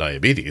type 1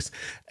 diabetes.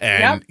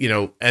 And,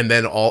 and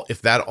then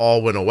if that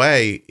all went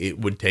away, it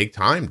would take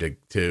time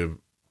to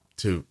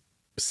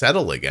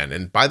settle again.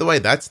 And by the way,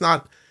 that's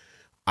not,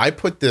 I've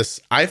put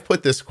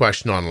this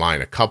question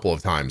online a couple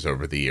of times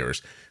over the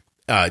years,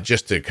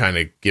 just to kind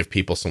of give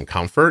people some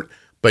comfort.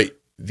 But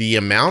the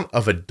amount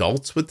of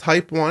adults with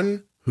type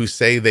 1 who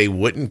say they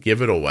wouldn't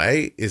give it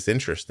away is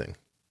interesting.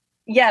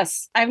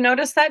 Yes, I've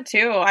noticed that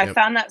too. I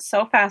found that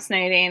so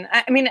fascinating.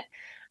 I mean,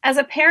 as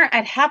a parent,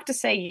 I'd have to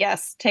say,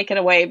 yes, take it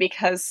away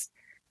because,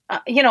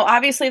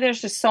 obviously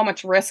there's just so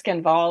much risk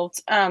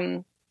involved.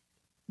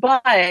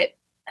 But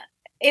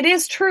it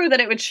is true that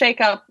it would shake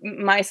up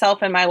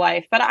myself and my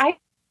life. But I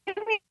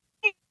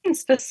mean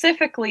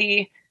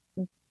specifically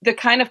the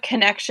kind of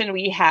connection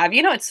we have.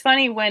 It's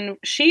funny, when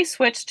she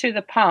switched to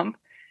the pump,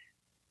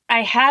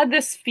 I had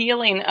this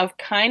feeling of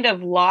kind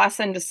of loss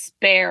and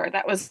despair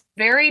that was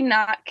very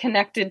not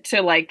connected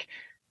to like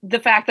the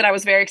fact that I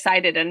was very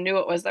excited and knew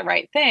it was the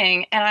right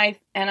thing. And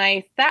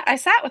I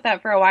sat with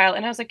that for a while,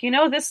 and I was like,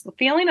 this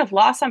feeling of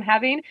loss I'm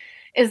having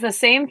is the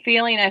same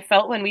feeling I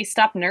felt when we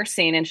stopped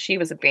nursing and she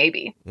was a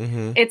baby.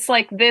 Mm-hmm. It's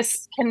like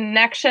this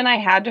connection I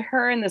had to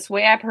her and this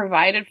way I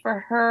provided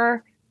for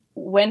her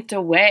went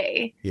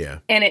away. Yeah.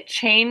 And it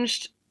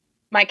changed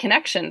my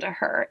connection to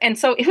her. And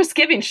so it was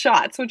giving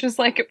shots, which is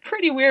like a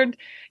pretty weird,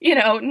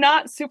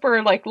 not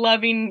super like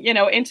loving,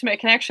 intimate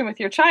connection with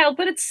your child,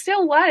 but it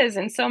still was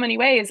in so many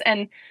ways.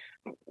 And,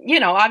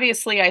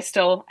 obviously I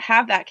still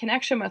have that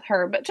connection with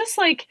her, but just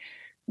like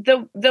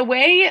the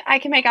way I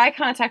can make eye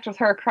contact with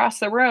her across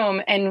the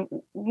room and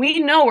we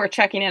know we're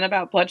checking in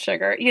about blood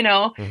sugar,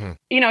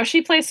 Mm-hmm.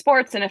 She plays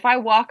sports, and if I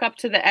walk up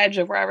to the edge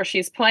of wherever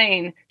she's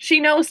playing, she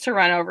knows to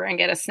run over and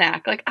get a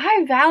snack. Like,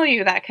 I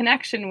value that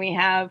connection we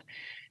have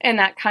and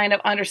that kind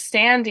of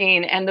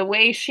understanding, and the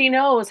way she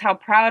knows how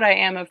proud I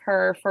am of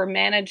her for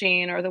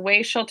managing, or the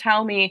way she'll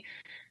tell me,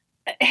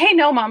 hey,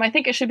 no, mom, I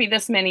think it should be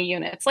this many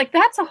units. Like,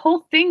 that's a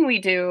whole thing we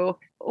do.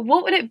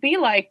 What would it be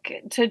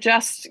like to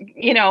just,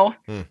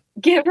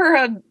 give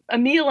her a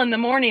meal in the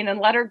morning and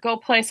let her go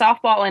play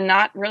softball and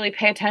not really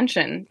pay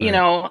attention,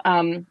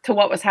 to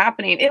what was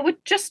happening? It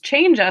would just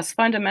change us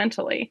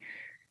fundamentally.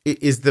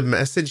 Is the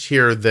message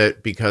here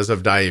that because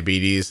of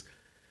diabetes,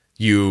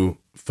 you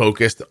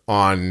focused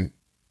on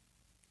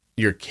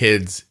your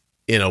kids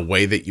in a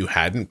way that you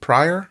hadn't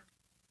prior?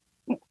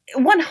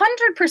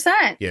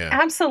 100%. Yeah.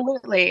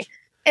 Absolutely.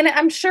 And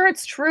I'm sure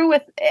it's true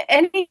with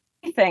anything.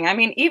 I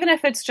mean, even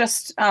if it's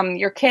just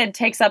your kid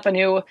takes up a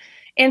new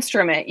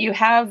instrument, you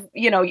have,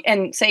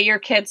 and say your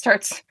kid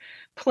starts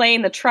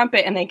playing the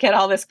trumpet and they get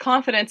all this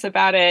confidence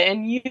about it,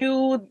 and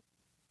you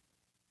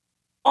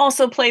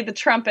also played the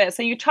trumpet,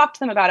 so you talk to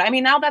them about it. I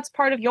mean, now that's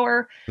part of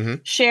your Mm-hmm.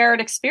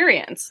 shared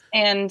experience,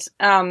 and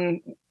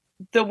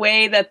the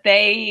way that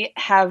they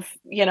have,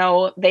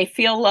 they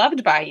feel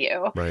loved by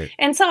you. Right.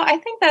 And so I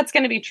think that's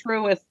going to be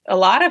true with a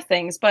lot of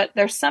things, but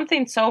there's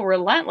something so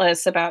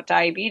relentless about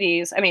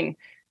diabetes. I mean,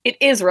 it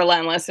is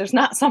relentless. There's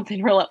not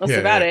something relentless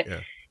about it.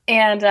 Yeah.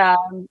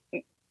 And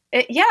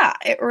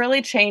it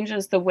really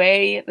changes the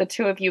way the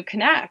two of you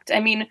connect.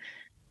 I mean,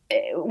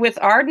 with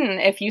Arden,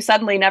 if you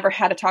suddenly never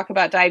had to talk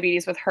about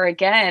diabetes with her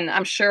again,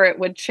 I'm sure it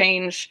would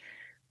change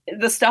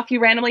the stuff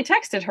you randomly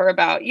texted her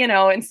about,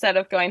 instead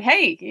of going,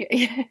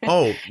 hey,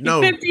 oh,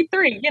 no,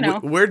 53,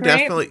 we're right?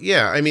 definitely,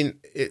 yeah. I mean,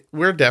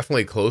 we're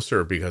definitely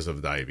closer because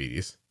of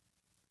diabetes.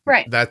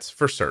 Right. That's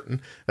for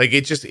certain. Like,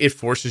 it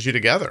forces you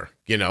together,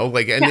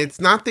 and it's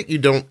not that you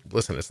don't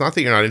listen. It's not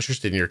that you're not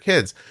interested in your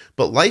kids,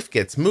 but life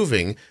gets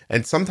moving.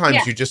 And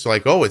sometimes you just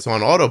like, oh, it's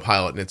on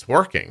autopilot and it's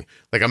working.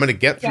 Like, I'm going to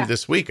get through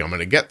this week. I'm going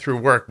to get through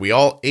work. We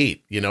all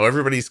ate,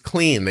 everybody's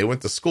clean. They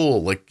went to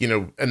school,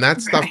 and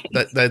that stuff,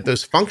 that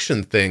those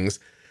function things,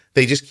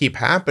 they just keep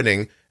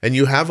happening. And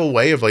you have a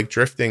way of like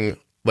drifting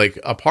like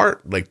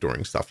apart, like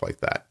during stuff like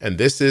that. And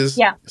this is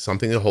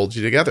something that holds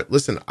you together.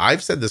 Listen,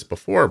 I've said this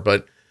before,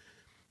 but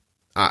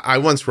I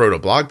once wrote a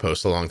blog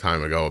post a long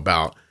time ago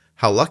about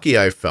how lucky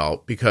I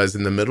felt because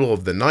in the middle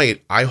of the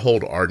night, I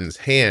hold Arden's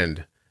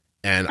hand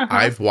and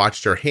I've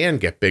watched her hand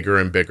get bigger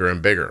and bigger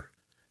and bigger.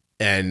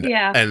 And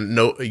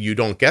no, you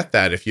don't get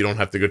that if you don't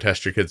have to go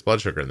test your kid's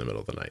blood sugar in the middle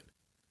of the night.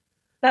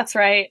 That's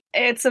right.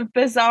 It's a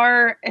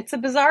bizarre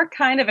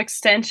kind of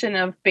extension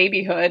of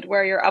babyhood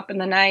where you're up in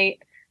the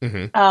night,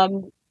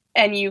 and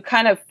you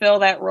kind of fill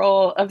that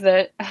role of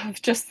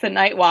just the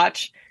night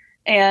watch.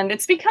 And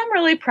it's become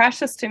really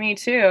precious to me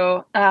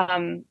too.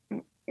 And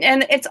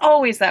it's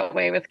always that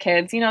way with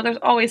kids. There's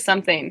always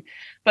something,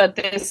 but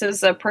this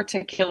is a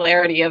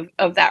particularity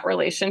of that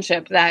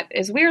relationship that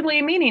is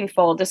weirdly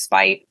meaningful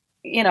despite,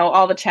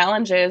 all the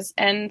challenges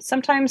and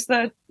sometimes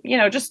the,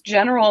 just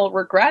general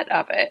regret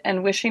of it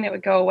and wishing it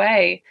would go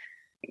away.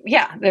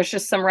 Yeah, there's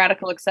just some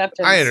radical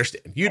acceptance. I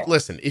understand. You'd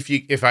listen,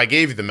 if I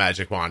gave you the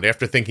magic wand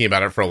after thinking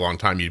about it for a long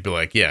time, you'd be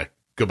like, yeah,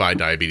 goodbye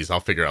diabetes.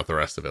 I'll figure out the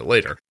rest of it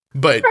later.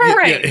 But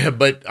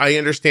but I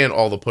understand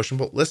all the push and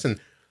pull. Listen,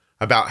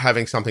 about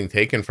having something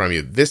taken from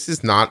you. This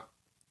is not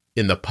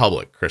in the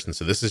public, Kristen.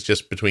 So this is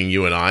just between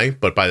you and I.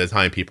 But by the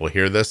time people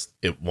hear this,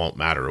 it won't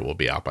matter. It will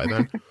be out by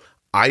then.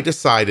 I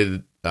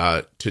decided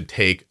to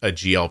take a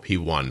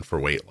GLP-1 for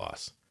weight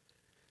loss.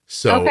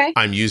 So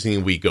I'm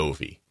using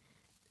Wegovy.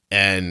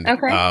 And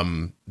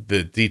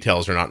the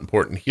details are not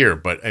important here.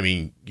 But I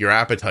mean, your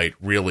appetite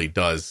really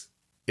does.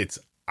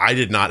 I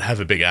did not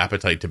have a big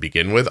appetite to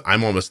begin with.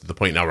 I'm almost at the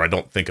point now where I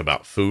don't think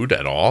about food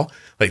at all,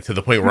 like to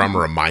the point where I'm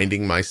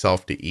reminding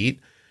myself to eat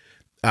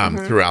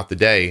throughout the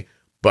day.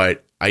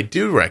 But I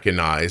do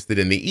recognize that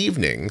in the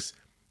evenings,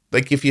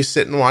 like if you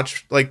sit and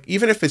watch, like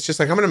even if it's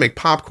just like I'm going to make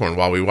popcorn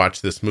while we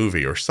watch this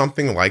movie or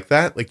something like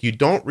that, like you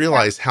don't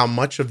realize how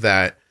much of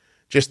that,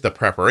 just the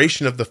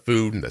preparation of the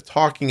food and the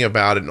talking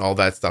about it and all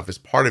that stuff is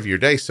part of your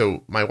day.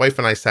 So my wife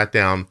and I sat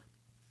down,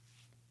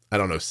 I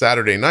don't know,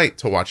 Saturday night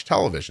to watch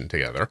television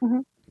together.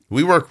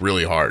 We work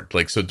really hard.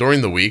 Like, so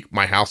during the week,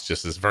 my house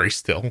just is very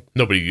still.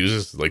 Nobody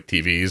uses like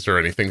TVs or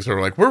anything. So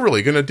we're like, we're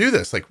really going to do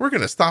this. Like, we're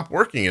going to stop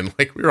working. And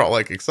like, we were all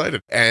like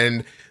excited.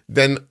 And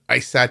then I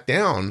sat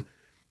down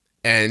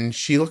And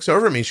she looks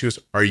over at me and she goes,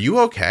 "Are you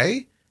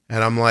okay?"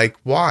 And I'm like,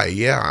 "Why?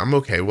 Yeah, I'm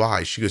okay.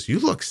 Why?" She goes, "You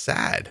look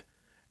sad."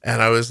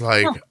 And I was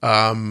like,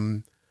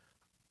 I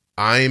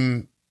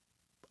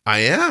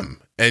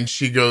am. And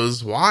she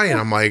goes, "Why?" And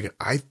I'm like,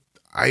 I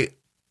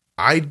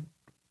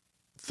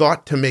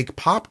thought to make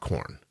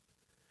popcorn.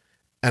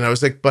 And I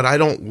was like, "But I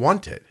don't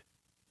want it."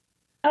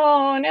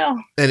 Oh,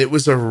 no. And it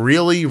was a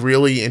really,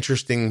 really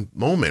interesting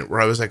moment where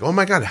I was like, oh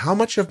my God, how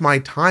much of my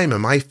time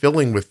am I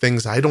filling with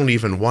things I don't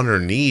even want or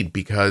need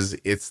because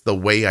it's the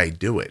way I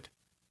do it?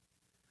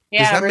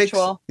 Yeah, does that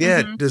ritual.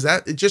 Does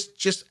that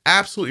just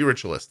absolutely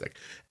ritualistic.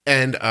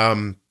 And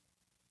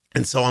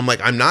so I'm like,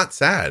 I'm not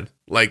sad.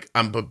 Like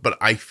but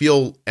I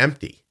feel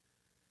empty.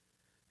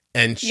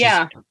 And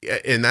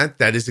and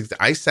that is,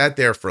 I sat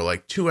there for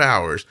like 2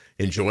 hours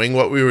enjoying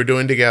what we were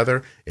doing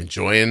together,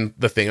 enjoying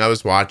the thing I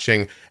was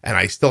watching. And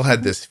I still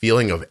had this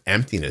feeling of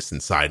emptiness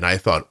inside. And I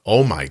thought,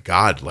 oh my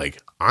God,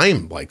 like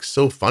I'm like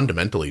so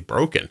fundamentally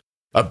broken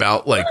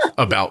about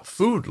about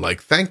food.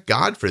 Like, thank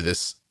God for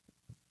this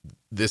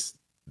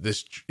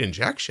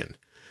injection.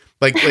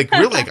 Like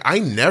really, like I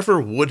never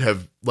would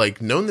have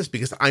like known this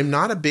because I'm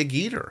not a big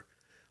eater.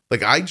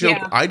 Like I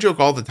joke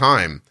all the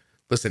time.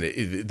 Listen,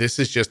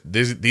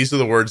 these are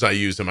the words I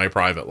use in my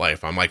private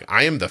life. I'm like,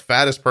 I am the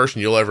fattest person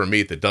you'll ever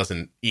meet that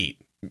doesn't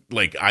eat.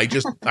 Like, I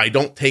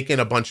don't take in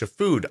a bunch of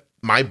food.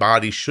 My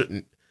body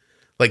shouldn't,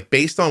 like,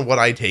 based on what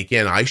I take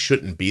in, I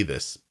shouldn't be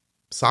this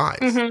size.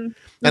 And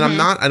I'm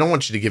not, I don't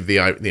want you to give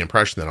the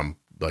impression that I'm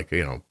like,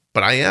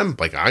 but I am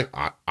like,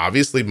 I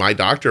obviously my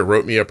doctor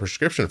wrote me a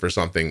prescription for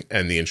something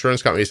and the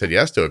insurance company said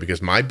yes to it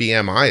because my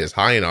BMI is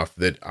high enough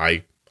that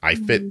I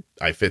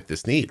fit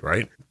this need.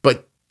 Right.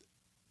 But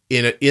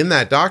in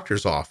that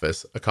doctor's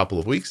office a couple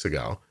of weeks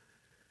ago,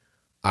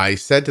 I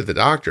said to the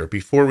doctor,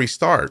 before we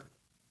start,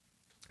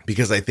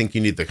 because I think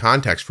you need the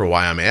context for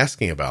why I'm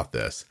asking about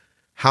this,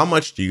 how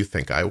much do you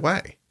think I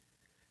weigh?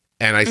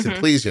 And I said,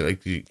 please,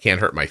 you can't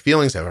hurt my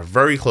feelings. I have a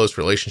very close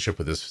relationship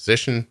with this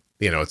physician.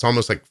 It's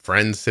almost like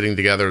friends sitting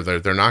together.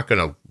 They're not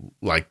going to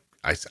like,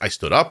 I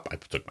stood up, I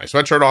took my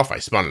sweatshirt off, I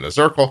spun in a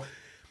circle,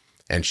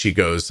 and she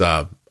goes,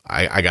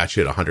 I got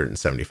you at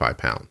 175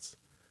 pounds.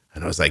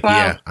 And I was like, wow.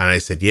 Yeah. And I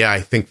said, yeah, I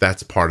think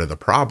that's part of the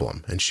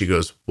problem. And she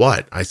goes,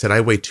 what? I said, I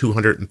weigh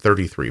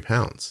 233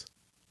 pounds.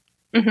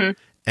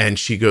 And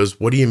she goes,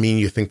 what do you mean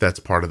you think that's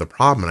part of the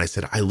problem? And I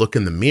said, I look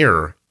in the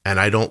mirror and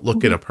I don't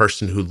look at a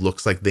person who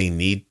looks like they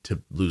need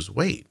to lose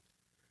weight.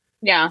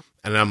 Yeah.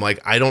 And I'm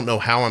like, I don't know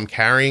how I'm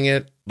carrying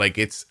it. Like,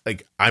 it's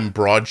like, I'm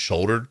broad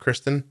shouldered,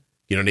 Kristen.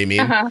 You know what I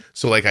mean?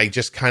 So like, I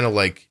just kind of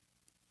like,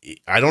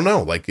 I don't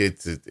know. Like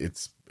it's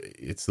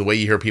the way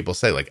you hear people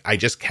say, like, I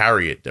just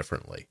carry it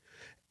differently.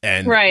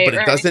 And, but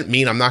it doesn't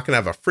mean I'm not going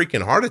to have a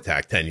freaking heart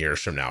attack 10 years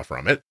from now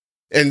from it.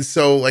 And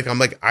so like, I'm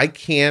like, I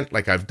can't,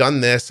 like, I've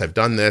done this.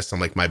 I'm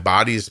like, my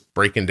body's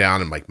breaking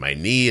down and like my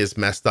knee is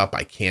messed up.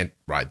 I can't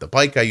ride the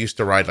bike I used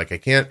to ride. Like I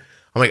can't,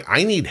 I'm like,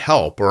 I need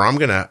help or I'm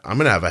going to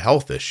have a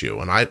health issue.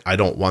 And I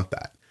don't want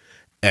that.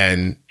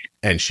 And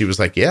she was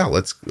like, yeah,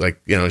 let's like,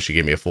 she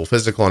gave me a full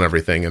physical and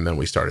everything. And then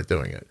we started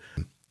doing it.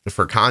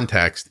 For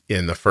context,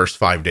 in the first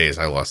 5 days,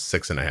 I lost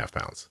 6.5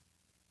 pounds.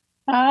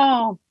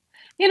 Oh,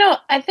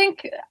 I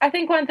think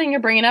one thing you're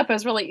bringing up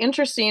is really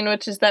interesting,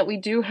 which is that we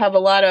do have a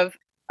lot of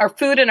our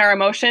food and our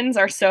emotions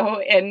are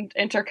so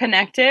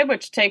interconnected,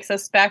 which takes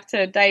us back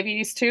to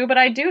diabetes too. But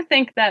I do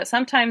think that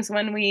sometimes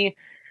when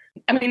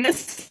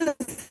this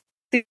is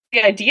the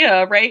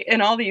idea, right,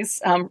 in all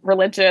these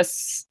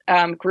religious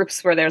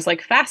groups where there's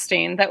like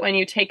fasting, that when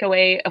you take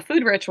away a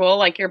food ritual,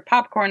 like your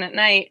popcorn at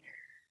night,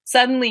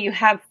 suddenly you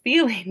have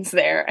feelings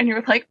there and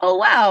you're like, oh,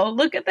 wow,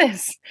 look at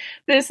this.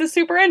 This is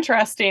super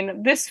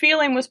interesting. This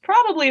feeling was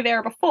probably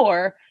there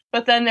before,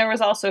 but then there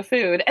was also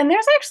food. And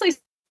there's actually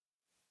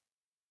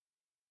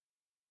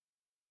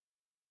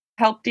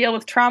help deal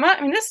with trauma.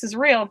 This is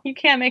real. You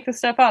can't make this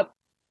stuff up.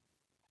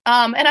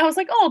 And I was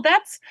like, oh,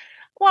 that's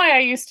why I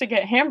used to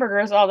get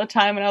hamburgers all the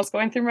time when I was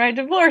going through my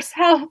divorce.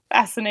 How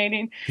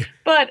fascinating.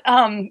 But,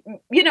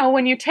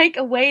 when you take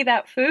away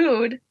that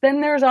food,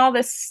 then there's all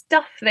this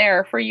stuff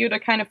there for you to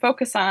kind of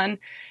focus on.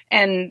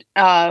 And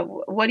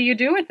what do you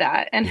do with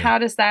that? And how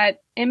does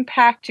that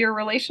impact your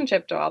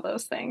relationship to all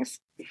those things?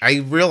 I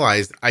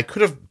realized I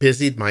could have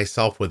busied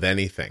myself with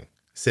anything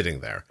sitting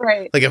there.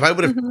 Right. Like if I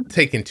would have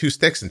taken 2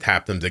 sticks and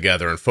tapped them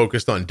together and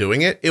focused on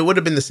doing it, it would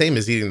have been the same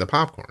as eating the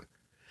popcorn.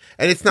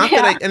 And it's not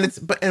that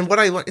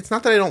it's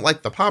not that I don't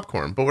like the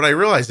popcorn, but what I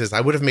realized is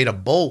I would have made a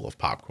bowl of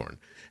popcorn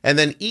and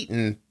then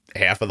eaten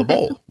half of the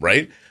bowl,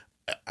 right?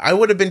 I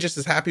would have been just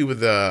as happy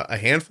with a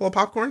handful of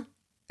popcorn.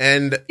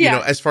 And,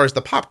 as far as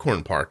the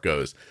popcorn part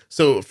goes,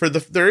 so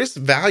there is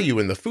value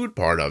in the food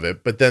part of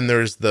it, but then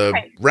there's the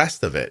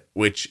rest of it,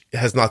 which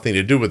has nothing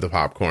to do with the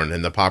popcorn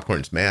and the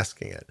popcorn's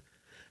masking it.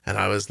 And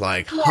I was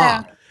like,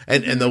 huh.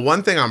 And the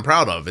one thing I'm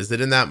proud of is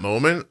that in that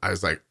moment, I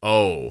was like,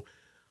 oh,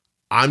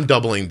 I'm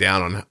doubling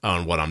down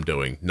on what I'm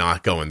doing,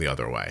 not going the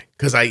other way.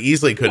 Because I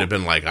easily could have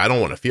been like, I don't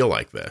want to feel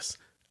like this.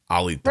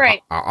 I'll eat.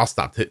 I'll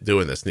stop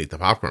doing this and eat the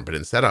popcorn. But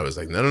instead, I was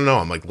like, no.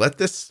 I'm like, let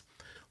this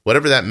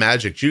whatever that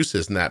magic juice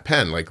is in that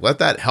pen, like let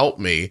that help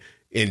me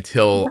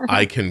until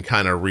I can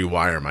kind of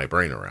rewire my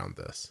brain around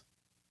this.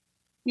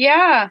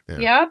 Yeah.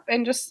 Yep.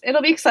 And just,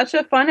 it'll be such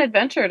a fun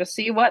adventure to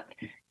see what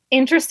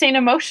interesting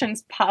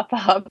emotions pop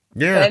up.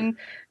 Yeah. And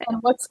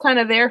what's kind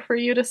of there for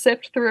you to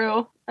sift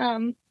through.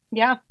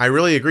 Yeah. I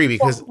really agree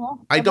because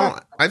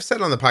I've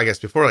said on the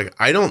podcast before, like,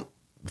 I don't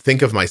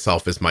think of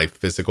myself as my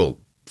physical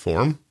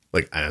form.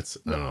 Like, I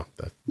don't know.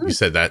 You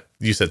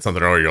said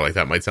something earlier, like,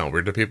 that might sound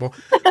weird to people.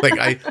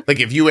 Like,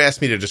 if you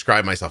asked me to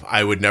describe myself,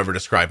 I would never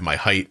describe my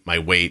height, my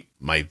weight,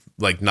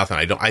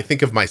 nothing. I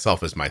think of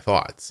myself as my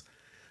thoughts.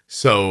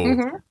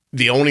 So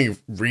the only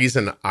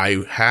reason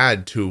I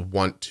had to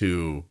want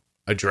to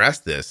address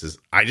this is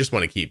I just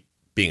want to keep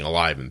being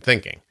alive and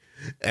thinking.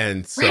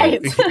 And so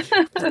right.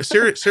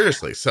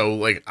 Seriously. So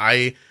like,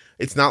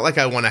 it's not like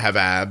I want to have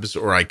abs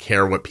or I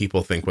care what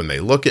people think when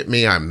they look at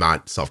me. I'm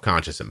not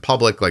self-conscious in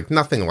public, like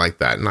nothing like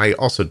that. And I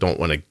also don't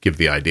want to give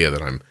the idea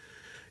that I'm,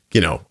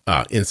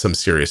 in some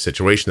serious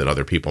situation that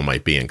other people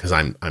might be in, because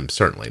I'm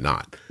certainly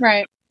not.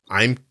 Right.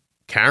 I'm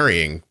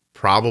carrying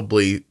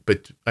probably,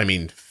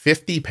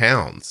 50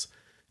 pounds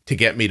to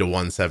get me to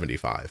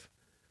 175.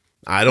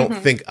 I don't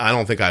think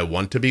I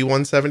want to be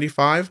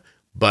 175,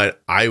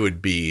 but I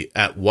would be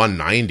at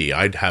 190.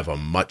 I'd have a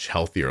much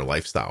healthier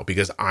lifestyle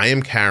because I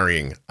am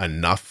carrying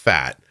enough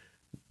fat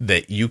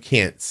that you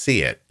can't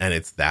see it. And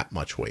it's that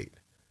much weight.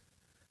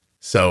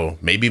 So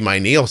maybe my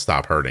knee will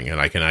stop hurting and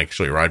I can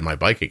actually ride my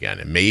bike again.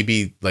 And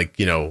maybe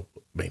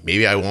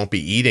maybe I won't be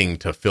eating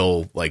to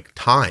fill like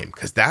time.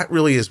 Cause that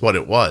really is what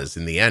it was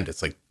in the end.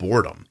 It's like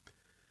boredom.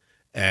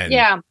 And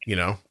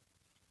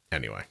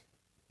anyway.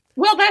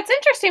 Well, that's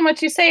interesting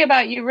what you say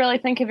about you really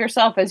think of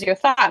yourself as your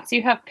thoughts.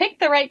 You have picked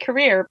the right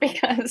career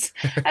because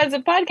as a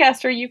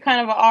podcaster, you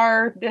kind of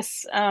are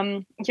this,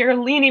 you're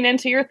leaning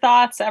into your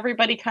thoughts.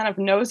 Everybody kind of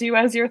knows you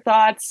as your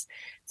thoughts.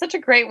 Such a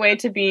great way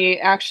to be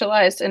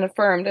actualized and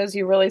affirmed as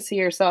you really see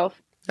yourself.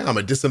 Yeah, I'm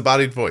a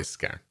disembodied voice,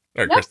 Karen.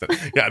 Or Kristen.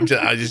 Yeah,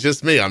 it's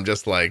just me. I'm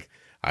just like,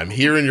 I'm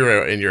here in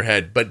your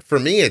head. But for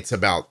me, it's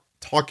about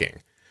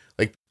talking.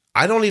 Like,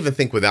 I don't even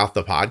think without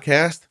the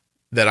podcast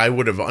that I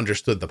would have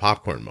understood the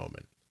popcorn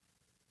moment.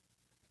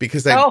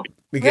 Because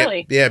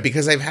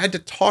because I've had to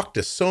talk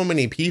to so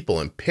many people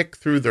and pick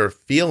through their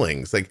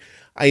feelings. Like,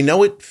 I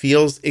know it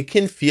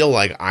can feel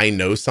like I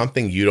know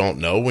something you don't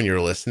know when you're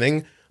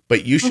listening,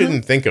 but you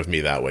shouldn't think of me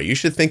that way. You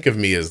should think of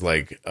me as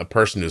like a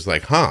person who's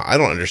like, I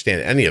don't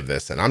understand any of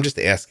this. And I'm just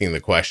asking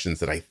the questions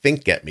that I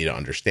think get me to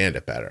understand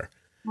it better.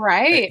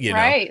 Right.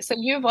 Right. So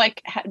you've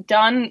like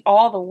done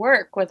all the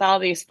work with all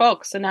these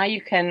folks. So now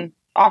you can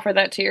offer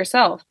that to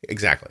yourself.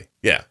 Exactly.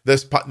 Yeah.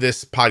 This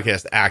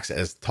podcast acts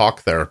as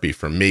talk therapy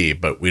for me,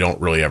 but we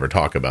don't really ever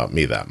talk about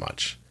me that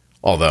much.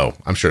 Although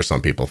I'm sure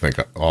some people think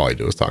all I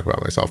do is talk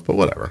about myself, but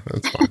whatever.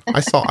 That's fine.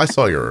 I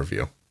saw your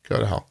review. Go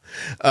to hell.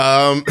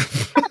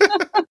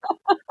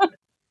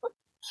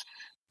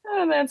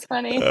 Oh, that's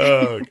funny.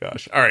 Oh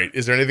gosh. All right.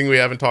 Is there anything we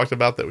haven't talked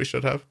about that we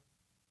should have?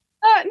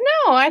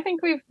 No, I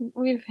think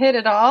we've hit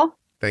it all.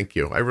 Thank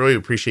you. I really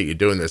appreciate you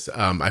doing this.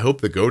 I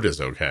hope the goat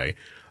is okay.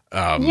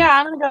 I'm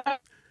going to go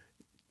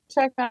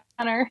check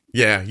on her.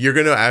 Yeah, you're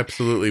going to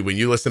absolutely, when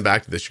you listen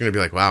back to this, you're going to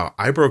be like, wow,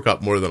 I broke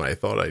up more than I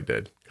thought I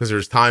did. Because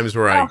there's times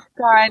where I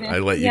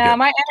let you go.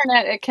 My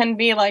internet, it can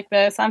be like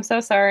this. I'm so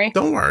sorry.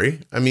 Don't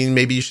worry. I mean,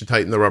 maybe you should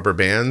tighten the rubber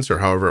bands or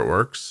however it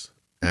works.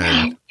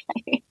 And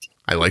right.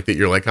 I like that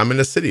you're like, I'm in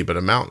a city, but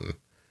a mountain.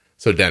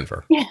 So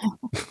Denver. Yeah.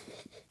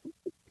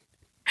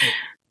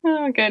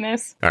 Oh,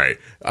 goodness. All right.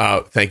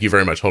 Thank you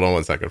very much. Hold on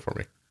 1 second for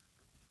me.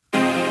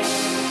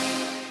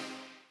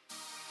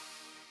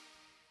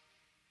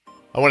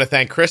 I want to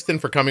thank Kristen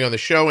for coming on the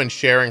show and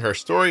sharing her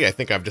story. I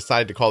think I've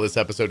decided to call this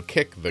episode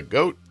Kick the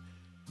Goat.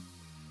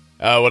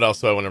 What else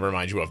do I want to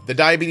remind you of? The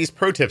Diabetes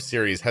Pro Tip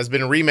series has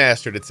been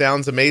remastered. It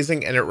sounds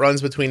amazing, and it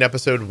runs between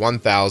episode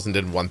 1000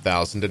 and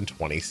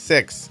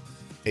 1026.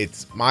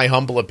 It's my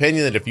humble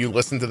opinion that if you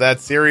listen to that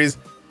series,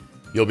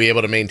 you'll be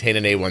able to maintain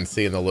an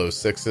A1C in the low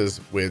sixes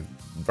with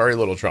very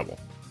little trouble.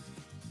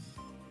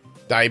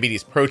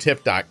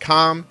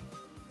 DiabetesProTip.com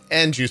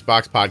and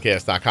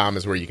JuiceBoxPodcast.com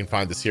is where you can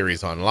find the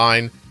series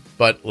online.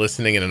 But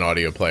listening in an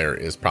audio player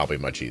is probably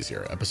much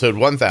easier. Episode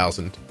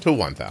 1000 to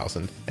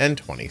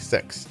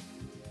 1026.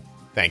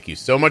 Thank you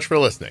so much for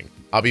listening.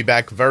 I'll be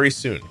back very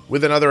soon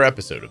with another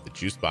episode of the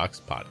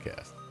Juicebox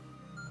Podcast.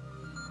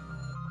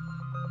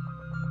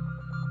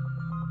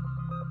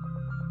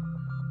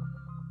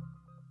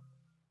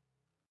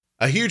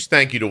 A huge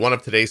thank you to one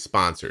of today's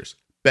sponsors,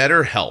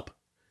 BetterHelp.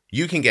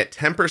 You can get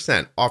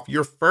 10% off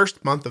your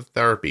first month of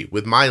therapy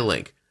with my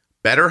link,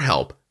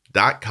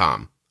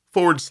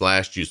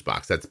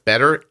 betterhelp.com/juicebox. That's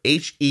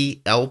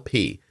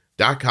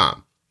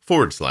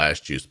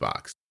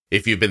betterhelp.com/juicebox.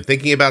 If you've been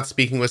thinking about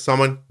speaking with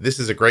someone, this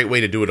is a great way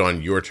to do it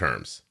on your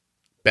terms.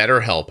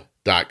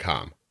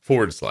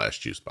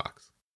 betterhelp.com/juicebox.